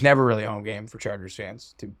game. There's never really a home game for Chargers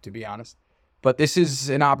fans, to be honest. But this is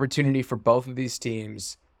an opportunity for both of these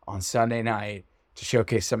teams on Sunday night to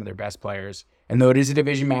showcase some of their best players. And though it is a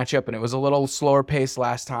division matchup and it was a little slower pace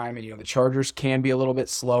last time, and the Chargers can be a little bit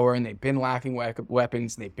slower and they've been lacking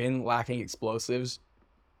weapons, they've been lacking explosives.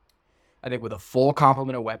 I think with a full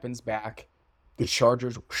complement of weapons back, the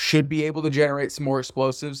Chargers should be able to generate some more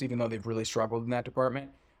explosives, even though they've really struggled in that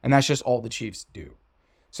department. And that's just all the Chiefs do.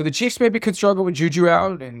 So the Chiefs maybe could struggle with Juju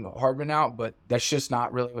out and Hardman out, but that's just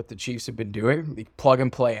not really what the Chiefs have been doing. They plug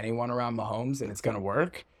and play anyone around Mahomes, and it's going to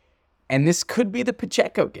work. And this could be the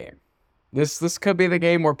Pacheco game. This could be the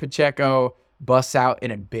game where Pacheco busts out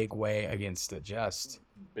in a big way against the just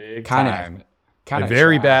Big kind time. of A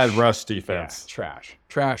very trash. bad rush Yeah, defense. trash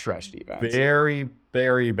rush defense. Very,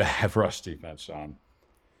 very bad rush defense, Sean.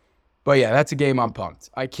 But yeah, that's a game I'm pumped.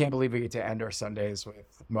 I can't believe we get to end our Sundays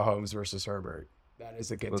with Mahomes versus Herbert. That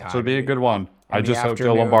is a good time. This would be a good one. I the just hope Joe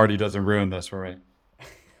afternoon. Lombardi doesn't ruin this for me.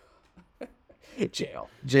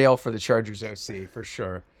 Jail for the Chargers OC for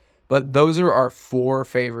sure. But those are our 4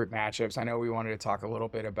 favorite matchups. I know we wanted to talk a little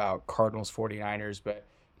bit about Cardinals 49ers, but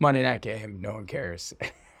Monday night game, no one cares.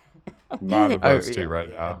 Not of those two right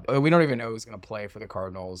now. We don't even know who's going to play for the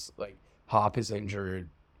Cardinals. Like Hop is injured,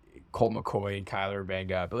 Colt McCoy and Kyler are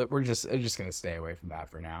banged up. But we're just going to stay away from that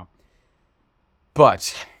for now.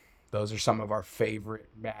 But those are some of our favorite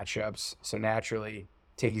matchups. So naturally,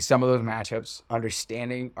 taking some of those matchups,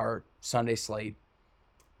 understanding our Sunday slate,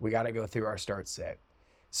 we got to go through our start sit.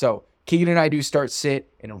 So Keegan and I do start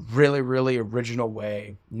sit in a really, really original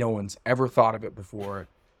way. No one's ever thought of it before.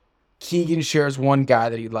 Keegan shares one guy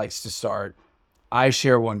that he likes to start. I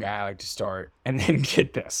share one guy I like to start. And then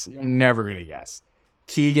get this. You're never going to guess.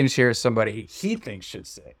 Keegan shares somebody he thinks should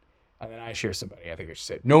sit. And then I share somebody I think should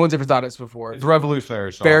sit. No one's ever thought of this before. It's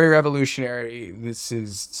revolutionary, Sean. Very revolutionary. This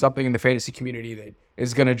is something in the fantasy community that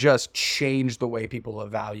is going to just change the way people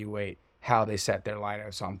evaluate how they set their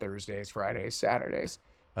lineups on Thursdays, Fridays, Saturdays.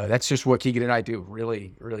 That's just what Keegan and I do.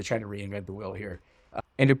 Really, really trying to reinvent the wheel here.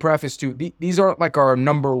 And to preface too, these aren't like our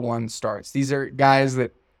number one starts. These are guys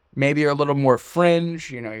that maybe are a little more fringe.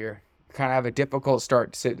 You're kind of have a difficult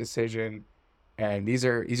start to sit decision. And these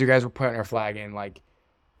are guys we're putting our flag in like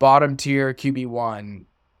bottom tier QB1.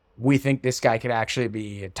 We think this guy could actually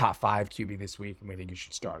be a top 5 QB this week, and we think you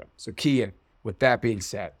should start him. So Keegan, with that being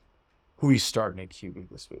said, who are you starting at QB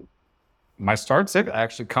this week? My start sit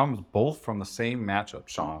actually comes both from the same matchup,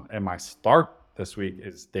 Sean. And my start this week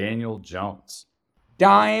is Daniel Jones.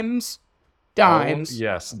 Dimes. Oh,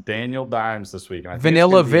 yes, Daniel Dimes this week. And I think it's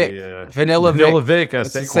Vanilla gonna Vic. be, Vanilla Vic,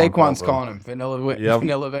 as That's Saquon Saquon's calls him. calling him. Vanilla Yep.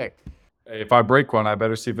 Vanilla Vic. If I break one, I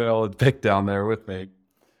better see Vanilla Vic down there with me.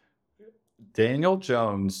 Daniel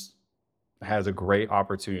Jones has a great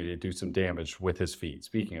opportunity to do some damage with his feet.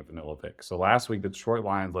 Speaking of Vanilla Vic. So last week, the Detroit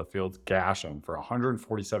Lions left field gash him for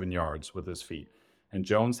 147 yards with his feet. And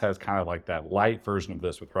Jones has kind of like that light version of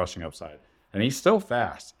this with rushing upside. And he's still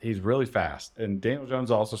fast. He's really fast. And Daniel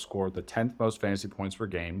Jones also scored the 10th most fantasy points per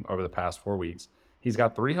game over the past 4 weeks. He's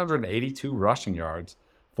got 382 rushing yards,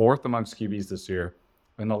 4th amongst QBs this year.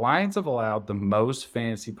 And the Lions have allowed the most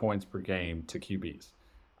fantasy points per game to QBs.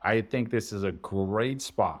 I think this is a great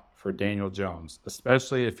spot for Daniel Jones,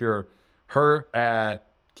 especially if you're hurt at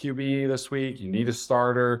QB this week, you need a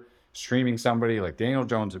starter, streaming somebody like Daniel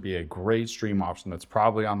Jones would be a great stream option that's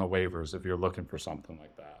probably on the waivers if you're looking for something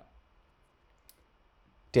like that.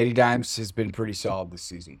 Danny Dimes has been pretty solid this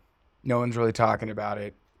season. No one's really talking about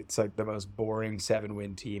it. It's like the most boring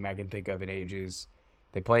 7-win team I can think of in ages.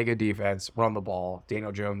 They play good defense, run the ball.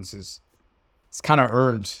 Daniel Jones it's kind of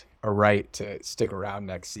earned a right to stick around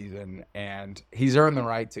next season, and he's earned the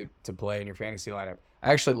right to play in your fantasy lineup.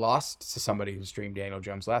 I actually lost to somebody who streamed Daniel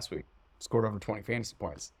Jones last week, scored over 20 fantasy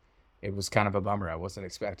points. It was kind of a bummer. I wasn't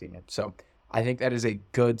expecting it. So I think that is a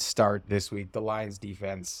good start this week. The Lions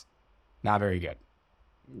defense, not very good.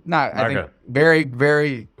 I think good. Very,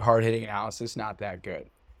 very hard-hitting analysis, not that good.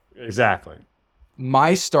 Exactly.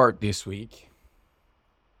 My start this week,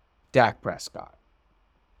 Dak Prescott.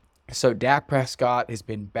 So Dak Prescott has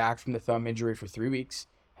been back from the thumb injury for 3 weeks,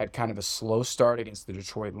 had kind of a slow start against the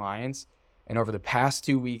Detroit Lions, and over the past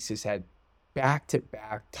 2 weeks has had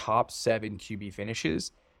back-to-back top 7 QB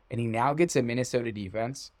finishes, and he now gets a Minnesota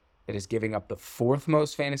defense that is giving up the 4th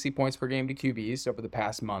most fantasy points per game to QBs over the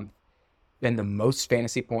past month, then the most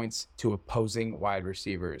fantasy points to opposing wide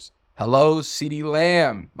receivers. Hello, CeeDee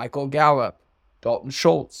Lamb, Michael Gallup, Dalton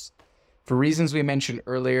Schultz. For reasons we mentioned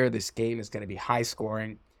earlier, this game is going to be high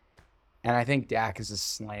scoring, and I think Dak is a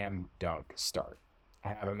slam dunk start. I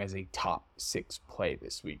have him as a top 6 play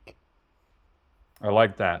this week. I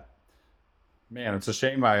like that. Man, it's a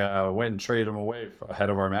shame I went and traded him away ahead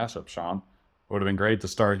of our matchup, Sean. Would have been great to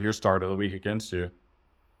start your start of the week against you.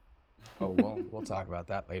 Oh, we'll talk about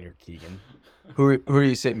that later, Keegan. Who are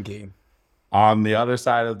you sitting, Keegan? On the other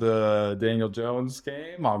side of the Daniel Jones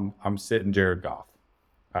game, I'm sitting Jared Goff.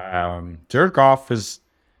 Jared Goff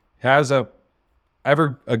has a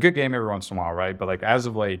good game every once in a while, right? But like as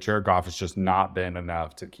of late, Jared Goff has just not been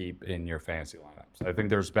enough to keep in your fantasy lineups. I think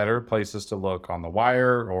there's better places to look on the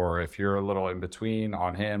wire, or if you're a little in between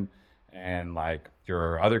on him and like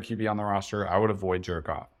your other QB on the roster, I would avoid Jared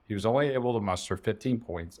Goff. He was only able to muster 15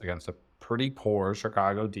 points against a pretty poor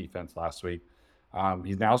Chicago defense last week.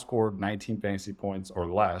 He's now scored 19 fantasy points or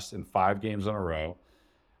less in 5 games in a row.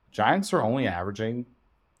 Giants are only averaging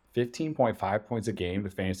 15.5 points a game to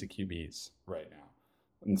fantasy QBs right now.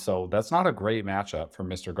 And so that's not a great matchup for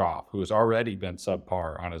Mr. Goff, who has already been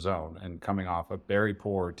subpar on his own and coming off a very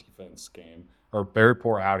poor defense game or very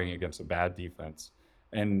poor outing against a bad defense.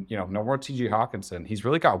 And, no more T.J. Hawkinson. He's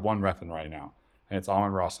really got one weapon right now, and it's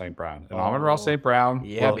Amon-Ra St. Brown. And Amon-Ra St. Brown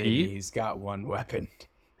will baby, eat. He's got one weapon.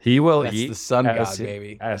 He will That's eat. the sun god,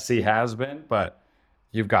 baby. As he has been, but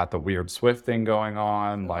you've got the weird Swift thing going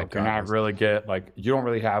on. Like you're not really you don't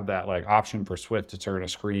really have that like option for Swift to turn a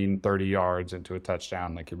screen 30 yards into a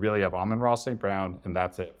touchdown. Like you really have Amon-Ra St. Brown, and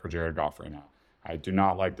that's it for Jared Goff right now. I do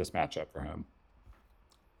not like this matchup for him.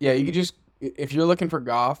 Yeah, you could just, if you're looking for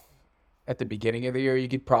Goff at the beginning of the year, you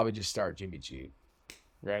could probably just start Jimmy G,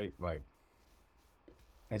 right? Like,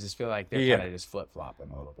 I just feel like they're kind of just flip-flopping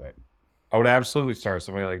a little bit. I would absolutely start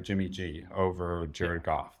somebody like Jimmy G over Jared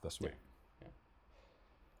Goff this week.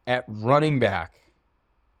 At running back,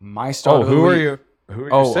 my start. Who are you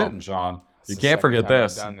sitting, Sean? You can't forget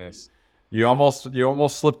this. I've done this. You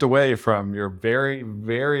almost slipped away from your very,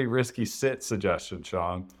 very risky sit suggestion,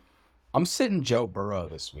 Sean. I'm sitting Joe Burrow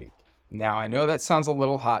this week. Now, I know that sounds a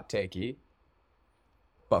little hot takey,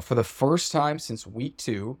 but for the first time since week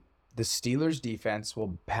 2, the Steelers defense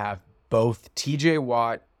will have both TJ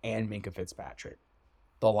Watt and Minkah Fitzpatrick.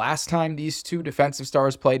 The last time these two defensive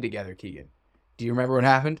stars played together, Keegan, do you remember what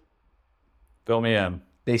happened? Fill me in.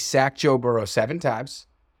 They sacked Joe Burrow 7 times.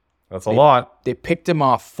 That's a lot. They picked him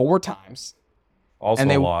off 4 times. Also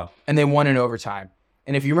a lot. And they won in overtime.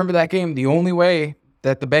 And if you remember that game, the only way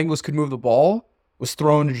that the Bengals could move the ball was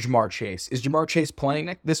thrown to Jamar Chase. Is Jamar Chase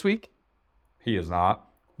playing this week? He is not.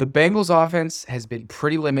 The Bengals offense has been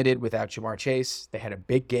pretty limited without Jamar Chase. They had a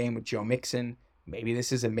big game with Joe Mixon. Maybe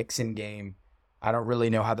this is a Mixon game. I don't really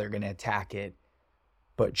know how they're going to attack it.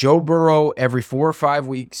 But Joe Burrow, every 4 or 5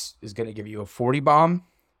 weeks, is going to give you a 40 bomb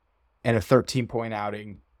and a 13-point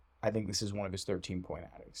outing. I think this is one of his 13-point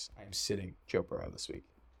outings. I am sitting Joe Burrow this week.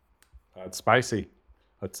 That's spicy.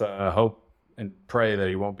 Let's hope and pray that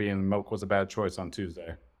he won't be in Milk Was a Bad Choice on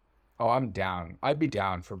Tuesday. Oh, I'm down. I'd be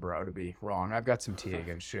down for Burrow to be wrong. I've got some T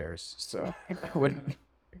against shares, so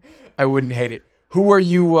I wouldn't hate it. Who are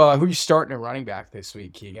you starting at running back this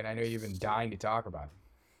week, Keegan? I know you've been dying to talk about him.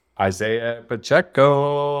 Isaiah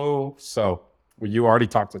Pacheco. So you already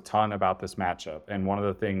talked a ton about this matchup. And one of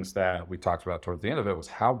the things that we talked about towards the end of it was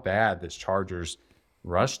how bad this Chargers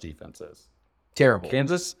rush defense is. Terrible.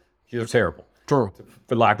 Kansas, they're terrible. True.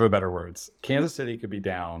 For lack of a better words. Kansas City could be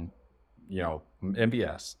down,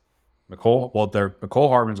 MBS. McCole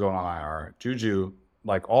Hardman's going on IR. Juju,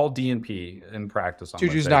 like all DNP in practice on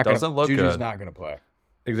Juju's Wednesday. Juju's not going to play.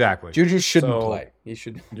 Exactly. Juju shouldn't play. He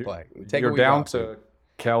shouldn't play. You're down to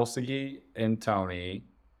Kelsey and Tony,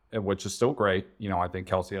 which is still great. I think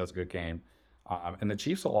Kelsey has a good game. And the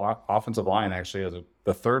Chiefs' offensive line actually has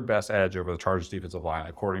the third best edge over the Chargers' defensive line,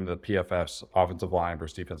 according to the PFF's offensive line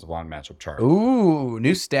versus defensive line matchup chart. Ooh,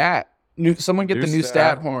 new stat. Someone get the new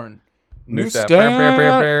stat horn. New stat.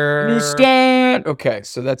 New stat. Okay,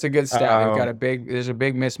 so that's a good stat. There's a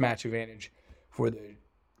big mismatch advantage for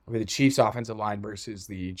the Chiefs' offensive line versus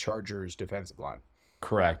the Chargers' defensive line.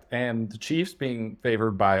 Correct. And the Chiefs being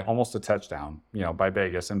favored by almost a touchdown, by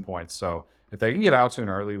Vegas in points. So if they can get out to an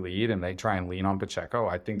early lead and they try and lean on Pacheco,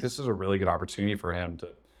 I think this is a really good opportunity for him to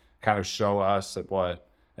kind of show us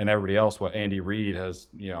and everybody else what Andy Reid has,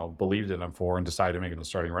 believed in him for and decided to make him the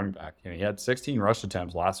starting running back. He had 16 rush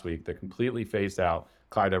attempts last week that completely phased out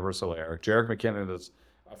Clyde Edwards-Helaire. Jerick McKinnon is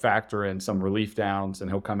a factor in some relief downs, and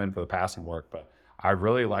he'll come in for the passing work. But I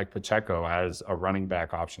really like Pacheco as a running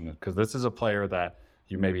back option because this is a player that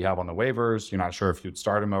you maybe have on the waivers. You're not sure if you'd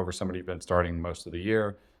start him over somebody you've been starting most of the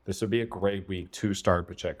year. This would be a great week to start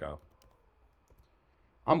Pacheco.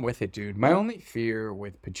 I'm with it, dude. My only fear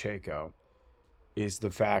with Pacheco is the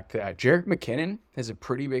fact that Jerick McKinnon has a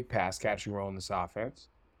pretty big pass catching role in this offense.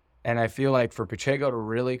 And I feel like for Pacheco to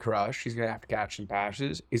really crush, he's going to have to catch some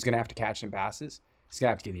passes. He's going to have to catch some passes. He's going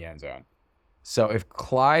to have to get in the end zone. So if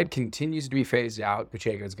Clyde continues to be phased out,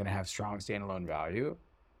 Pacheco is going to have strong standalone value.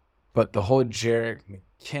 But the whole Jerick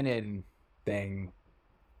McKinnon thing,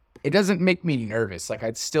 it doesn't make me nervous. Like,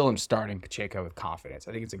 I still am starting Pacheco with confidence.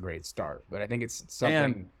 I think it's a great start, but I think it's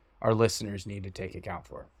something our listeners need to take account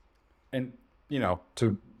for. And,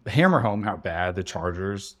 to hammer home how bad the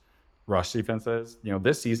Chargers rush defense is,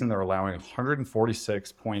 this season they're allowing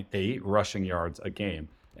 146.8 rushing yards a game.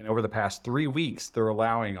 And over the past 3 weeks, they're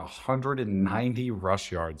allowing 190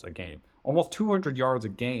 rush yards a game, almost 200 yards a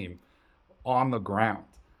game on the ground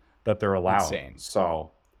that they're allowing. Insane.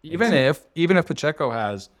 So even if Pacheco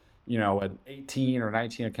has, an 18 or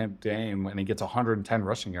 19 attempt game and he gets 110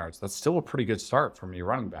 rushing yards, that's still a pretty good start from your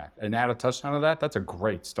running back. And add a touchdown to that, that's a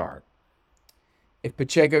great start. If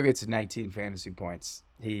Pacheco gets 19 fantasy points,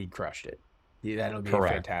 he crushed it. That'll be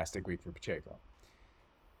Correct. A fantastic week for Pacheco.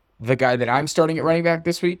 The guy that I'm starting at running back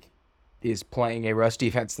this week is playing a rush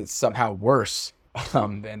defense that's somehow worse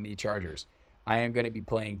than the Chargers. I am going to be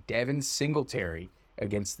playing Devin Singletary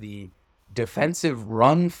against the defensive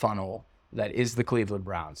run funnel that is the Cleveland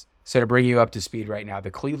Browns. So to bring you up to speed right now,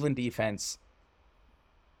 the Cleveland defense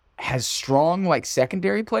has strong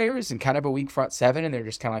secondary players and kind of a weak front seven, and they're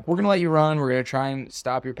just kind of we're going to let you run. We're going to try and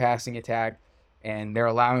stop your passing attack, and they're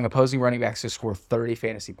allowing opposing running backs to score 30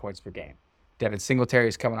 fantasy points per game. Devin Singletary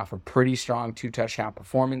is coming off a pretty strong 2-touchdown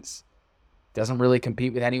performance. Doesn't really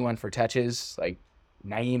compete with anyone for touches.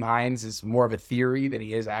 Nyheim Hines is more of a theory than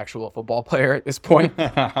he is actual football player at this point.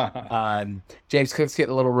 James Cook's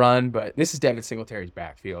getting a little run, but this is Devin Singletary's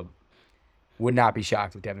backfield. Would not be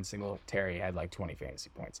shocked if Devin Singletary had 20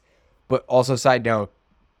 fantasy points. But also, side note,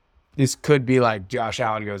 this could be Josh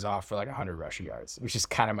Allen goes off for 100 rushing yards, which is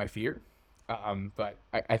kind of my fear. But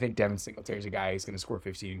I think Devin Singletary's a guy who's going to score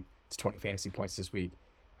 15 to 20 fantasy points this week.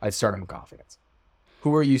 I'd start him with confidence.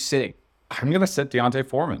 Who are you sitting? I'm going to sit D'Onta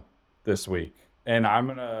Foreman this week. And I'm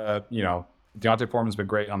going to, D'Onta Foreman's been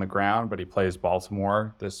great on the ground, but he plays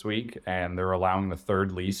Baltimore this week, and they're allowing the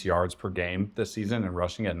third least yards per game this season and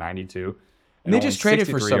rushing at 92. And they just traded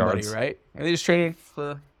for somebody, right? And they just traded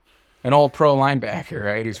for an all-pro linebacker,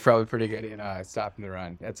 right? Who's probably pretty good in stopping the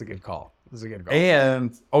run. That's a good call. This is a good call.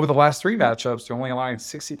 And over the last 3 matchups, they're only allowing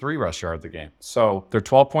 63 rush yards a game. So they're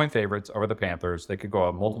 12-point favorites over the Panthers. They could go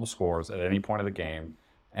up multiple scores at any point of the game.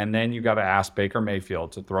 And then you got to ask Baker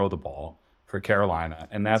Mayfield to throw the ball for Carolina,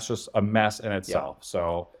 and that's just a mess in itself. Yep.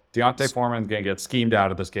 So D'Onta Foreman's going to get schemed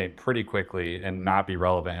out of this game pretty quickly and not be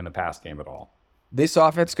relevant in the pass game at all. This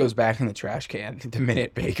offense goes back in the trash can the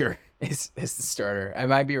minute Baker is the starter. I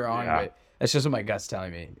might be wrong, but that's just what my gut's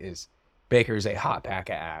telling me is Baker's a hot pack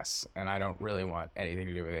of ass, and I don't really want anything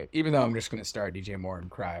to do with it, even though I'm just going to start DJ Moore and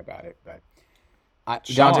cry about it. But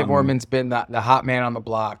D'Onta Foreman's been the hot man on the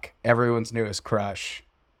block, everyone's newest crush.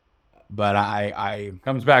 But I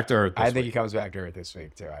comes back to earth. I think he comes back to earth this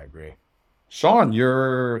week too. I agree. Sean,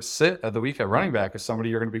 your sit of the week at running back is somebody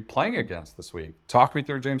you're going to be playing against this week. Talk me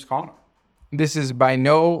through James Conner. This is by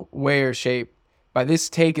no way or shape, by this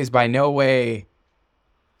take is by no way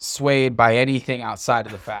swayed by anything outside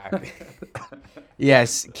of the fact.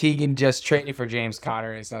 Yes, Keegan just traded for James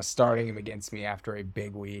Conner and is now starting him against me after a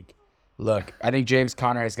big week. Look, I think James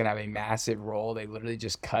Conner is going to have a massive role. They literally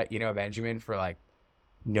just cut, Benjamin for like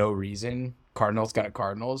no reason. Cardinals got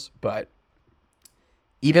Cardinals, but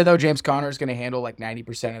even though James Conner is going to handle like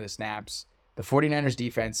 90% of the snaps, the 49ers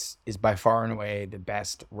defense is by far and away the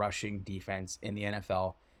best rushing defense in the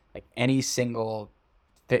NFL. Like any single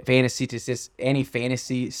any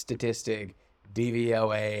fantasy statistic,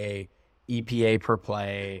 DVOA, EPA per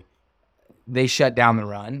play, they shut down the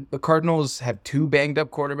run. The Cardinals have 2 banged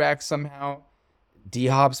up quarterbacks somehow.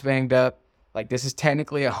 D-Hop's banged up. Like, this is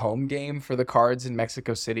technically a home game for the Cards in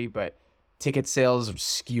Mexico City, but ticket sales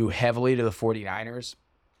skew heavily to the 49ers.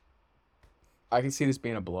 I can see this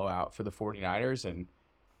being a blowout for the 49ers, and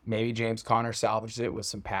maybe James Conner salvages it with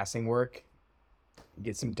some passing work,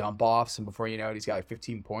 get some dump offs, and before you know it, he's got like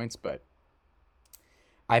 15 points. But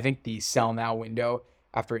I think the sell now window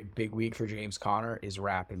after a big week for James Conner is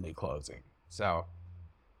rapidly closing. So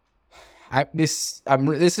this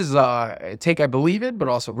is a take I believe in, but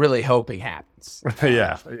also really hoping happens.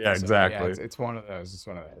 Yeah, So, exactly. yeah, it's one of those. It's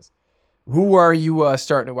one of those. Who are you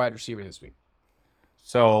starting a wide receiver this week?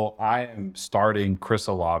 So I am starting Chris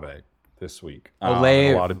Olave this week.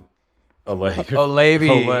 Olave. Olave.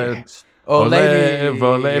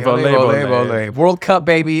 Olave. World Cup,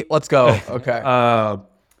 baby. Let's go. Okay.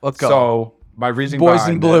 Let's go. So my reasoning Boys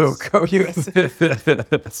in behind blue. Go USA.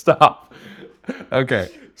 Stop. Okay.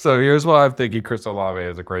 So here's why I'm thinking Chris Olave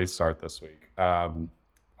is a great start this week.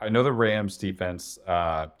 I know the Rams defense,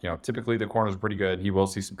 typically the corners are pretty good. He will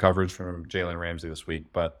see some coverage from Jalen Ramsey this week,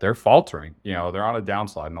 but they're faltering. They're on a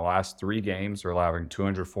downslide. In the last 3 games, they're allowing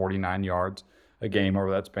 249 yards a game over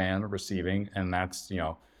that span of receiving, and that's,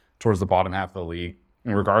 towards the bottom half of the league.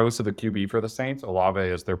 And regardless of the QB for the Saints, Olave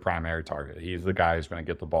is their primary target. He's the guy who's going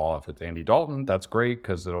to get the ball. If it's Andy Dalton, that's great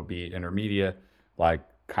because it'll be intermediate, kind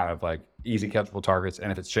of easy catchable targets.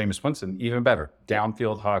 And if it's Jameis Winston, even better.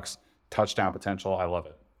 Downfield hucks, touchdown potential. I love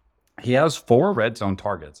it. He has 4 red zone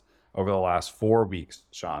targets over the last 4 weeks,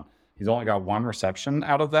 Sean. He's only got 1 reception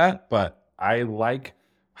out of that, but I like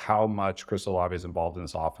how much Chris Olave is involved in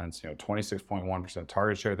this offense. 26.1%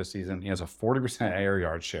 target share this season. He has a 40% air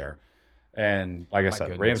yard share. And like I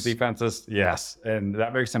said, Rams defenses, yes. And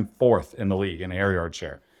that makes him 4th in the league in air yard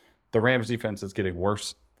share. The Rams defense is getting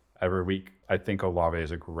worse every week. I think Olave is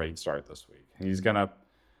a great start this week. I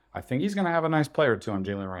think he's gonna have a nice play or two on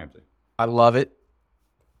Jalen Ramsey. I love it.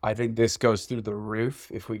 I think this goes through the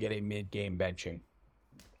roof if we get a mid-game benching.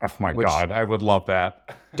 Oh my God, I would love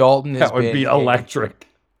that. Dalton that would be electric.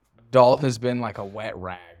 Dalton has been like a wet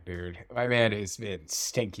rag, dude. My man has been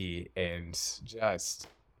stinky and just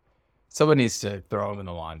someone needs to throw him in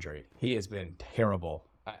the laundry. He has been terrible.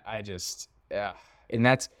 And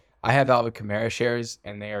I have Alvin Kamara shares,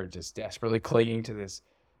 and they are just desperately clinging to this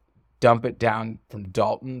dump it down from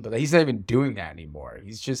Dalton, but he's not even doing that anymore.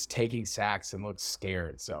 He's just taking sacks and looks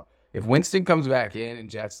scared. So if Winston comes back in and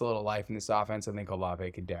jets a little life in this offense, I think Olave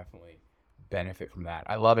could definitely benefit from that.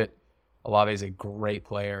 I love it. Olave is a great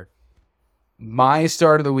player. My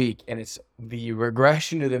start of the week, and it's the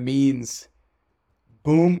regression to the means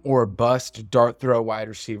boom or bust dart throw wide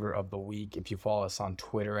receiver of the week. If you follow us on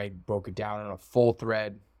Twitter, I broke it down in a full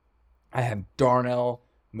thread. I have Darnell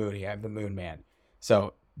Mooney. I have the Moon Man.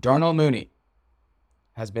 So Darnell Mooney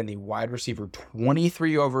has been the wide receiver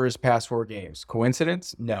 23 over his past 4 games.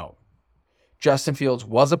 Coincidence? No. Justin Fields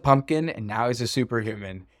was a pumpkin, and now he's a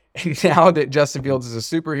superhuman. And now that Justin Fields is a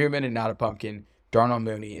superhuman and not a pumpkin, Darnell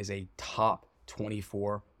Mooney is a top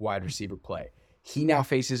 24 wide receiver play. He now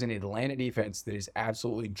faces an Atlanta defense that is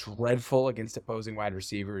absolutely dreadful against opposing wide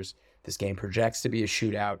receivers. This game projects to be a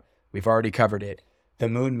shootout. We've already covered it. The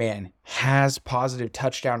Moon Man has positive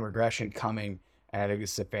touchdown regression coming, and I think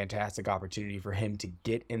this is a fantastic opportunity for him to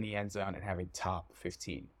get in the end zone and have a top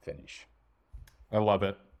 15 finish. I love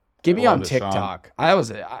it. Get me on TikTok.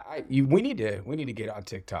 We need to get on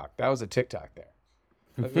TikTok. That was a TikTok there.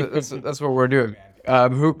 That's what we're doing,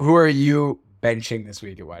 man. Who are you benching this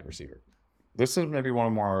week at wide receiver? This is maybe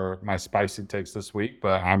one of my spicy takes this week,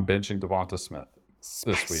 but I'm benching Devonta Smith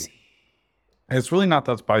this week. It's really not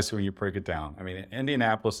that spicy when you break it down. I mean,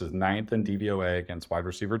 Indianapolis is 9th in DVOA against wide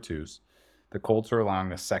receiver 2s. The Colts are allowing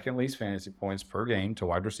the 2nd least fantasy points per game to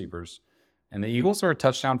wide receivers. And the Eagles are a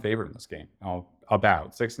touchdown favorite in this game.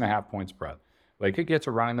 About 6.5 points spread. They could get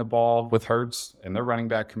to running the ball with Hurts and their running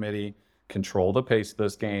back committee. control the pace of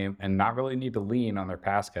this game and not really need to lean on their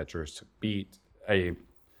pass catchers to beat a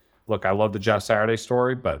look. I love the Jeff Saturday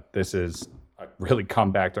story, but this is a really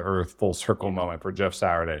come back to earth full circle moment for Jeff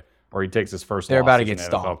Saturday, where he takes his first They're loss about to as get an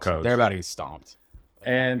NFL stomped. coach. They're about to get stomped.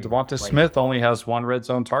 And Devonta Smith only has one red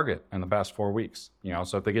zone target in the past 4 weeks.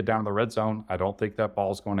 So if they get down to the red zone, I don't think that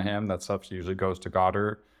ball's going to him. That stuff usually goes to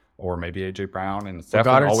Goddard or maybe A.J. Brown, and it's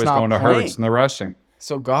definitely Goddard's always not going to playing. Hurts in the rushing.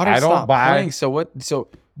 So Goddard I don't stopped buy- playing. So what? So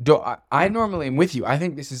I normally am with you. I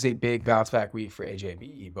think this is a big bounce back week for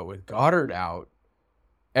AJB, but with Goddard out,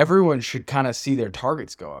 everyone should kind of see their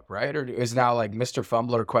targets go up, right? Or is now like Mr.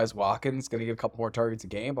 Fumbler Quez Watkins going to get a couple more targets a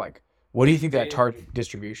game? Like, what do you think that target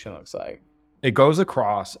distribution looks like? It goes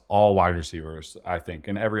across all wide receivers, I think,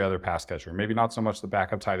 and every other pass catcher. Maybe not so much the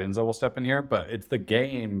backup tight ends that will step in here, but it's the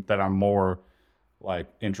game that I'm more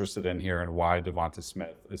interested in here, and why Devonta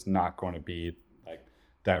Smith is not going to be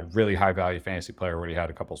that really high value fantasy player where he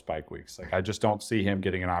had a couple spike weeks. I just don't see him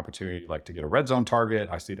getting an opportunity to get a red zone target.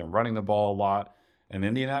 I see them running the ball a lot. And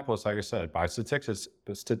Indianapolis, like I said, by statistics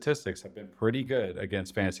have been pretty good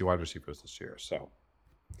against fantasy wide receivers this year.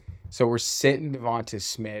 So we're sitting Devonta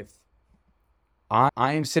Smith. I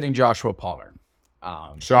am sitting Joshua Palmer.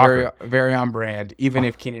 Shocker. Very, very on brand. Even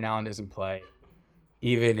if Keenan Allen doesn't play,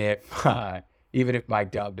 even if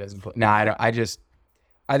Mike Dub doesn't play. No, I don't.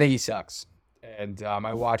 I think he sucks. And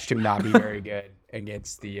I watched him not be very good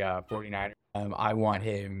against the 49ers. I want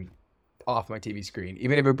him off my TV screen.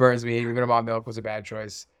 Even if it burns me, even if Von Milk was a bad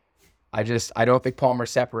choice. I don't think Palmer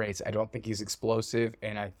separates. I don't think he's explosive.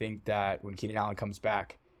 And I think that when Keenan Allen comes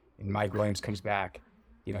back and Mike Williams comes back,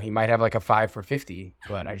 he might have a 5 for 50.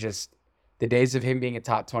 But the days of him being a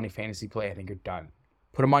top 20 fantasy play, I think are done.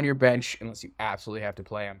 Put him on your bench unless you absolutely have to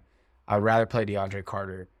play him. I'd rather play DeAndre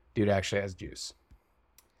Carter. Dude actually has juice.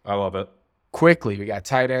 I love it. Quickly, we got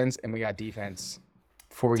tight ends and we got defense.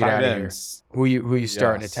 Before we get out of here, who you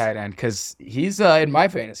starting at tight end? Because he's in my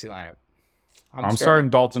fantasy lineup. I'm starting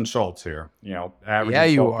Dalton Schultz here.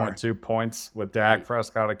 Averaging 12.2 points with Dak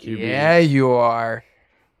Prescott at QB. Yeah, you are.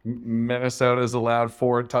 Minnesota's allowed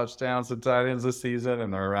 4 touchdowns to tight ends this season,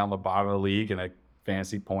 and they're around the bottom of the league in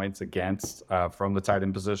fantasy points against from the tight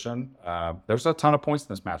end position. There's a ton of points in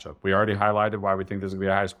this matchup. We already highlighted why we think this is going to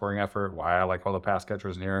be a high scoring effort, why I like all the pass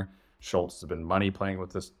catchers in here. Schultz has been money playing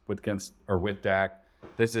with Dak.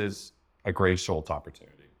 This is a great Schultz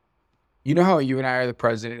opportunity. You know how you and I are the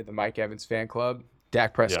president of the Mike Evans fan club?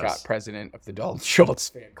 Dak Prescott, Yes. President of the Dalton Schultz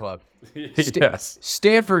fan club. Yes.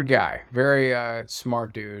 Stanford guy. Very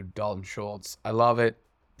smart dude, Dalton Schultz. I love it.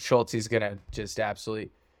 Schultz, he's going to just absolutely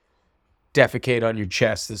defecate on your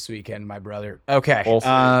chest this weekend, my brother. Okay.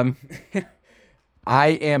 I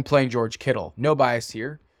am playing George Kittle. No bias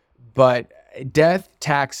here, but death,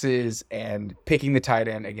 taxes, and picking the tight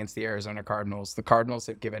end against the Arizona Cardinals. The Cardinals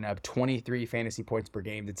have given up 23 fantasy points per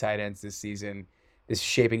game to tight ends this season. This is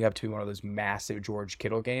shaping up to be one of those massive George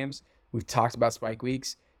Kittle games. We've talked about spike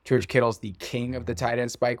weeks. George Kittle's the king of the tight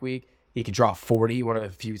end spike week. He could draw 40, one of the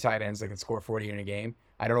few tight ends that can score 40 in a game.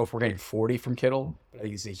 I don't know if we're getting 40 from Kittle, but I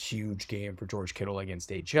think it's a huge game for George Kittle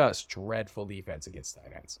against a just dreadful defense against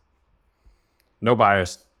tight ends. No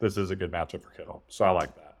bias. This is a good matchup for Kittle, so I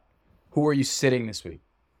like that. Who are you sitting this week?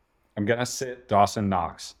 I'm going to sit Dawson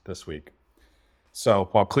Knox this week. So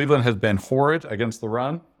while Cleveland has been horrid against the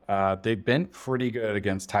run, they've been pretty good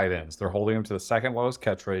against tight ends. They're holding them to the second lowest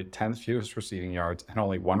catch rate, 10th fewest receiving yards, and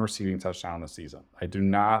only 1 receiving touchdown this season. I do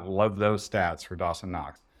not love those stats for Dawson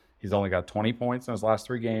Knox. He's only got 20 points in his last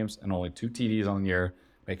 3 games and only 2 TDs on the year,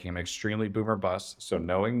 making him extremely boomer bust. So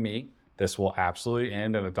knowing me, this will absolutely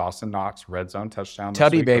end in a Dawson Knox red zone touchdown.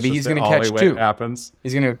 Teddy, baby, he's going to catch 2. Happens.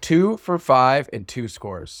 He's going to go 2 for 5 and 2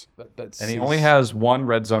 scores. And he only has 1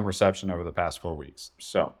 red zone reception over the past 4 weeks.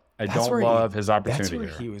 So I don't love his opportunity That's where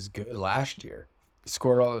here. he was good last year. He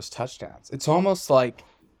scored all those touchdowns. It's almost like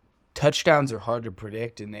touchdowns are hard to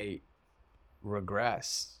predict and they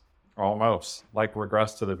regress. Almost like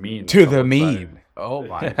regress to the mean. To the mean. Oh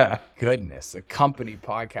my goodness. A company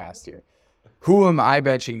podcast here. Who am I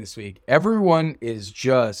benching this week? Everyone is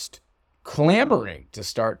just clamoring to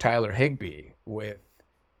start Tyler Higbee with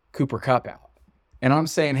Cooper Kupp out. And I'm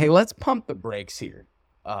saying, hey, let's pump the brakes here.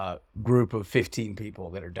 Group of 15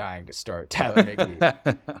 people that are dying to start Tyler Higbee.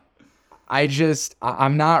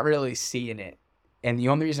 I'm not really seeing it. And the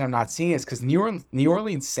only reason I'm not seeing it is because New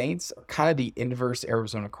Orleans Saints are kind of the inverse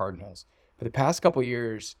Arizona Cardinals. For the past couple of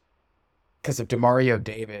years, because of DeMario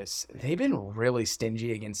Davis, they've been really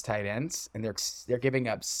stingy against tight ends, and they're giving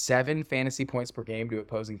up 7 fantasy points per game to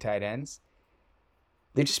opposing tight ends.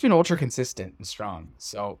 They've just been ultra consistent and strong.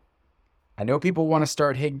 So I know people want to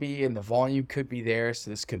start Higbee, and the volume could be there,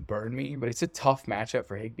 so this could burn me, but it's a tough matchup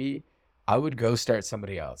for Higbee. I would go start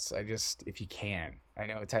somebody else. If you can. I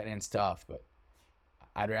know tight end's tough, but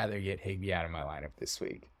I'd rather get Higbee out of my lineup this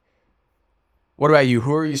week. What about you?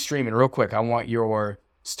 Who are you streaming? Real quick, I want your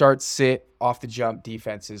start, sit, off the jump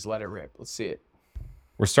defenses. Let it rip. Let's see it.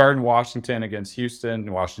 We're starting Washington against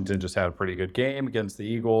Houston. Washington just had a pretty good game against the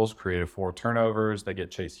Eagles, created 4 turnovers. They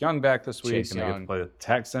get Chase Young back this week, Chase and they get Young. to play the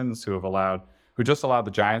Texans, who just allowed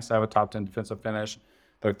the Giants to have a top 10 defensive finish.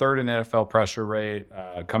 They're third in NFL pressure rate.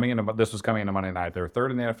 This was coming into Monday night. They're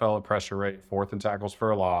third in the NFL at pressure rate, fourth in tackles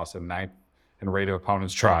for a loss, and ninth in rate of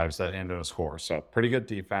opponents' drives that end in a score. So pretty good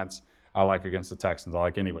defense. I like against the Texans. I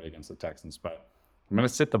like anybody against the Texans, but I'm going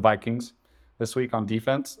to sit the Vikings this week on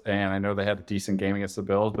defense, and I know they had a decent game against the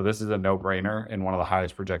Bills, but this is a no-brainer in one of the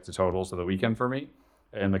highest projected totals of the weekend for me.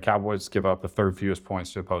 And the Cowboys give up the third fewest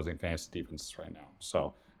points to opposing fantasy defenses right now.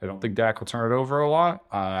 So I don't think Dak will turn it over a lot.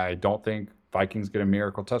 I don't think Vikings get a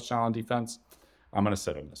miracle touchdown on defense. I'm going to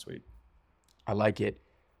sit them this week. I like it.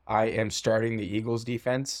 I am starting the Eagles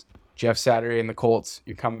defense. Jeff Saturday and the Colts,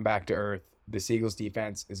 you're coming back to earth. This Eagles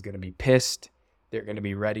defense is going to be pissed. They're going to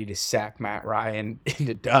be ready to sack Matt Ryan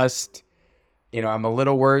into dust. I'm a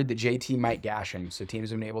little worried that JT might gash him. So teams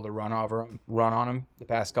have been able to run on him the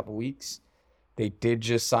past couple weeks. They did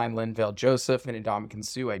just sign Linval Joseph and Ndamukong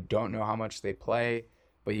Suh. I don't know how much they play,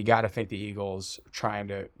 but you got to think the Eagles are trying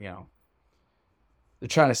to, they're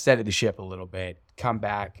trying to steady the ship a little bit, come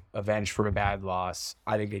back, avenge for a bad loss.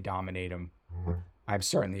 I think they dominate them. I'm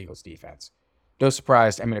starting the Eagles defense. No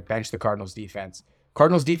surprise, I'm going to bench the Cardinals defense.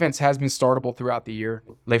 Cardinals defense has been startable throughout the year.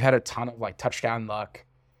 They've had a ton of touchdown luck.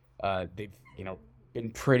 They've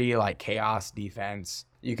been pretty chaos defense.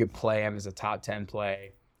 You could play them as a top 10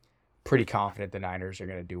 play. Pretty confident the Niners are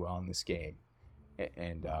going to do well in this game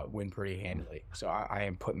and win pretty handily. So I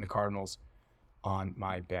am putting the Cardinals on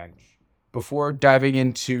my bench. Before diving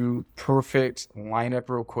into perfect lineup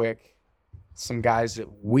real quick, some guys that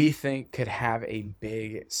we think could have a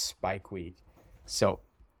big spike week. So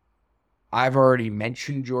I've already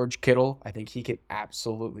mentioned George Kittle. I think he could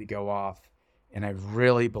absolutely go off. And I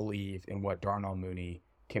really believe in what Darnell Mooney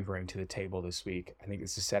can bring to the table this week. I think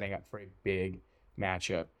this is setting up for a big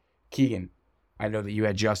matchup. Keegan, I know that you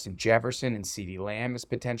had Justin Jefferson and CeeDee Lamb as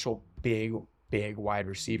potential big wide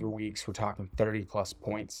receiver weeks. We're talking 30-plus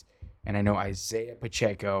points. And I know Isaiah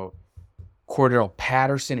Pacheco, Cordell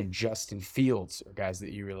Patterson, and Justin Fields are guys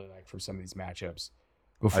that you really like from some of these matchups.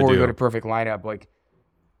 Before we go to perfect lineup,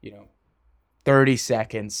 30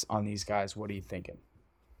 seconds on these guys. What are you thinking?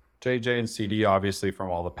 JJ and CD, obviously,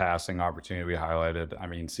 from all the passing opportunity we highlighted. I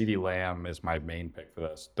mean, CD Lamb is my main pick for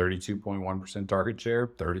this. 32.1% target share,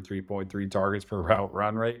 33.3 targets per route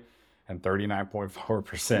run rate, and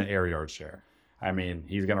 39.4% air yard share. I mean,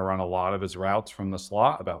 he's going to run a lot of his routes from the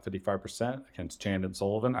slot, about 55% against Chandon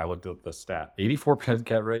Sullivan. I looked at the stat. 84%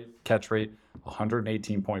 catch rate,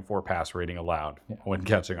 118.4 pass rating allowed when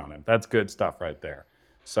catching on him. That's good stuff right there.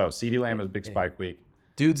 So CeeDee Lamb is a big spike week.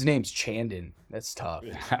 Dude's name's Chandon. That's tough.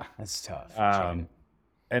 Yeah. That's tough.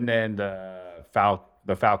 And then the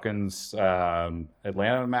Falcons Falcons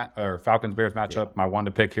Bears matchup. Yeah. My one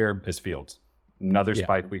to pick here is Fields. Another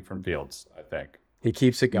spike week from Fields. I think he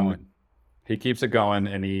keeps it going. He keeps it going,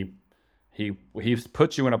 and he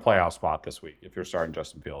puts you in a playoff spot this week if you're starting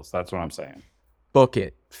Justin Fields. That's what I'm saying. Book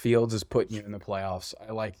it. Fields is putting you in the playoffs.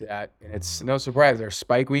 I like that, and it's no surprise. Our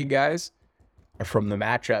spike week guys are from the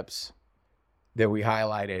matchups that we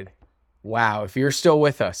highlighted. Wow, if you're still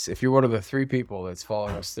with us, if you're one of the 3 people that's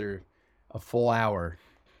following us through a full hour,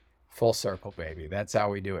 full circle, baby. That's how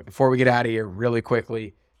we do it. Before we get out of here, really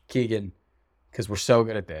quickly, Keegan, because we're so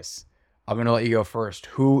good at this, I'm going to let you go first.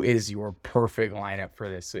 Who is your perfect lineup for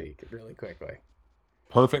this week? Really quickly.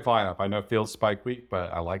 Perfect lineup. I know Fields spike week,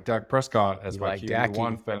 but I like Dak Prescott as my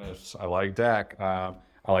QB1 finish. I like Dak. I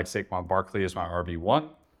like Saquon Barkley as my RB1.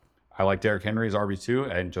 I like Derrick Henry as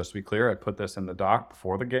RB2, and just to be clear, I put this in the doc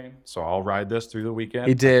before the game, so I'll ride this through the weekend.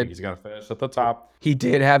 He did. He's going to finish at the top. He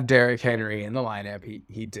did have Derrick Henry in the lineup.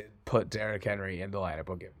 He did put Derrick Henry in the lineup.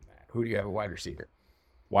 I'll give him that. Who do you have at wide receiver?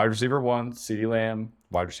 Wide receiver 1, CeeDee Lamb.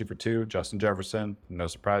 Wide receiver 2, Justin Jefferson. No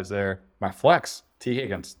surprise there. My flex, T.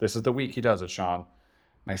 Higgins. This is the week he does it, Sean.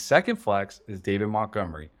 My second flex is David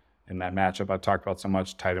Montgomery. In that matchup I've talked about so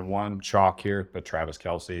much, tight end 1, chalk here, but Travis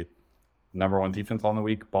Kelce. Number 1 defense on the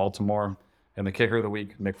week, Baltimore. And the kicker of the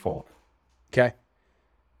week, Nick Folk. Okay.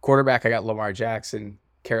 Quarterback, I got Lamar Jackson.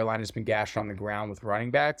 Carolina's been gashed on the ground with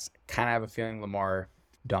running backs. Kind of have a feeling Lamar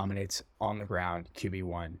dominates on the ground,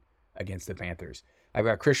 QB1 against the Panthers. I've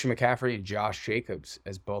got Christian McCaffrey and Josh Jacobs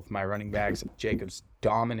as both my running backs. Jacobs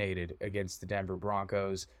dominated against the Denver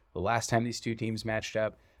Broncos. The last time these 2 teams matched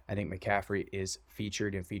up, I think McCaffrey is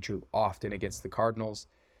featured often against the Cardinals.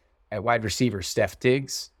 At wide receiver, Steph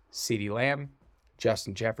Diggs, CeeDee Lamb,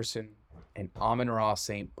 Justin Jefferson, and Amon-Ra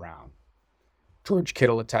St. Brown. George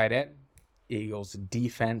Kittle at tight end, Eagles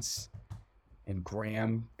defense, and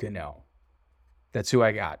Graham Gano. That's who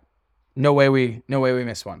I got. No way we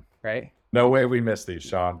miss one, right? No way we missed these,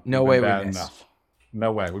 Sean. No way we missed.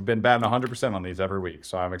 No way. We've been batting 100% on these every week,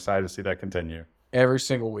 so I'm excited to see that continue. Every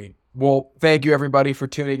single week. Well, thank you everybody for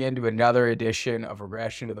tuning in to another edition of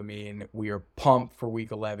Regression to the Mean. We are pumped for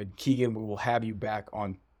week 11. Keegan, we will have you back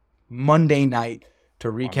on Monday night to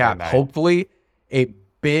recap, hopefully, a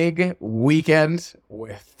big weekend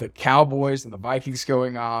with the Cowboys and the Vikings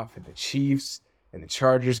going off and the Chiefs and the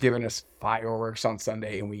Chargers giving us fireworks on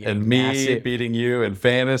Sunday. And me beating you in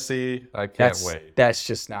fantasy. I can't wait. That's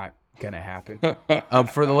just not going to happen.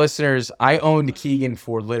 For the listeners, I owned Keegan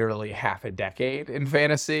for literally half a decade in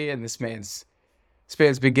fantasy, and this man's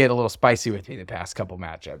been getting a little spicy with me the past couple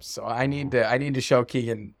matchups. So I need to show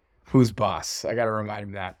Keegan who's boss. I got to remind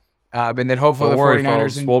him that. And then hopefully the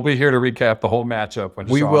 49ers. We'll be here to recap the whole matchup when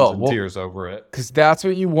Sean's in tears over it. Because that's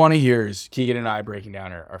what you want to hear is Keegan and I breaking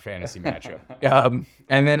down our fantasy matchup.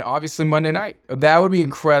 And then obviously Monday night. That would be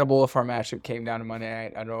incredible if our matchup came down to Monday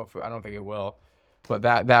night. I don't think it will. But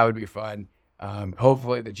that would be fun.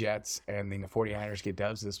 Hopefully the Jets and the 49ers get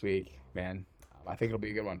dubs this week. Man, I think it'll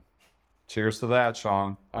be a good one. Cheers to that,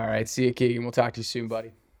 Sean. All right. See you, Keegan. We'll talk to you soon,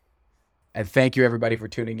 buddy. And thank you, everybody, for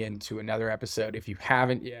tuning in to another episode. If you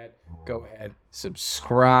haven't yet, go ahead,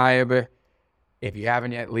 subscribe. If you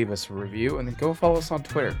haven't yet, leave us a review. And then go follow us on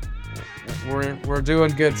Twitter. We're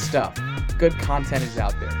doing good stuff. Good content is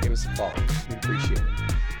out there. Give us a follow. We appreciate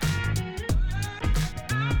it.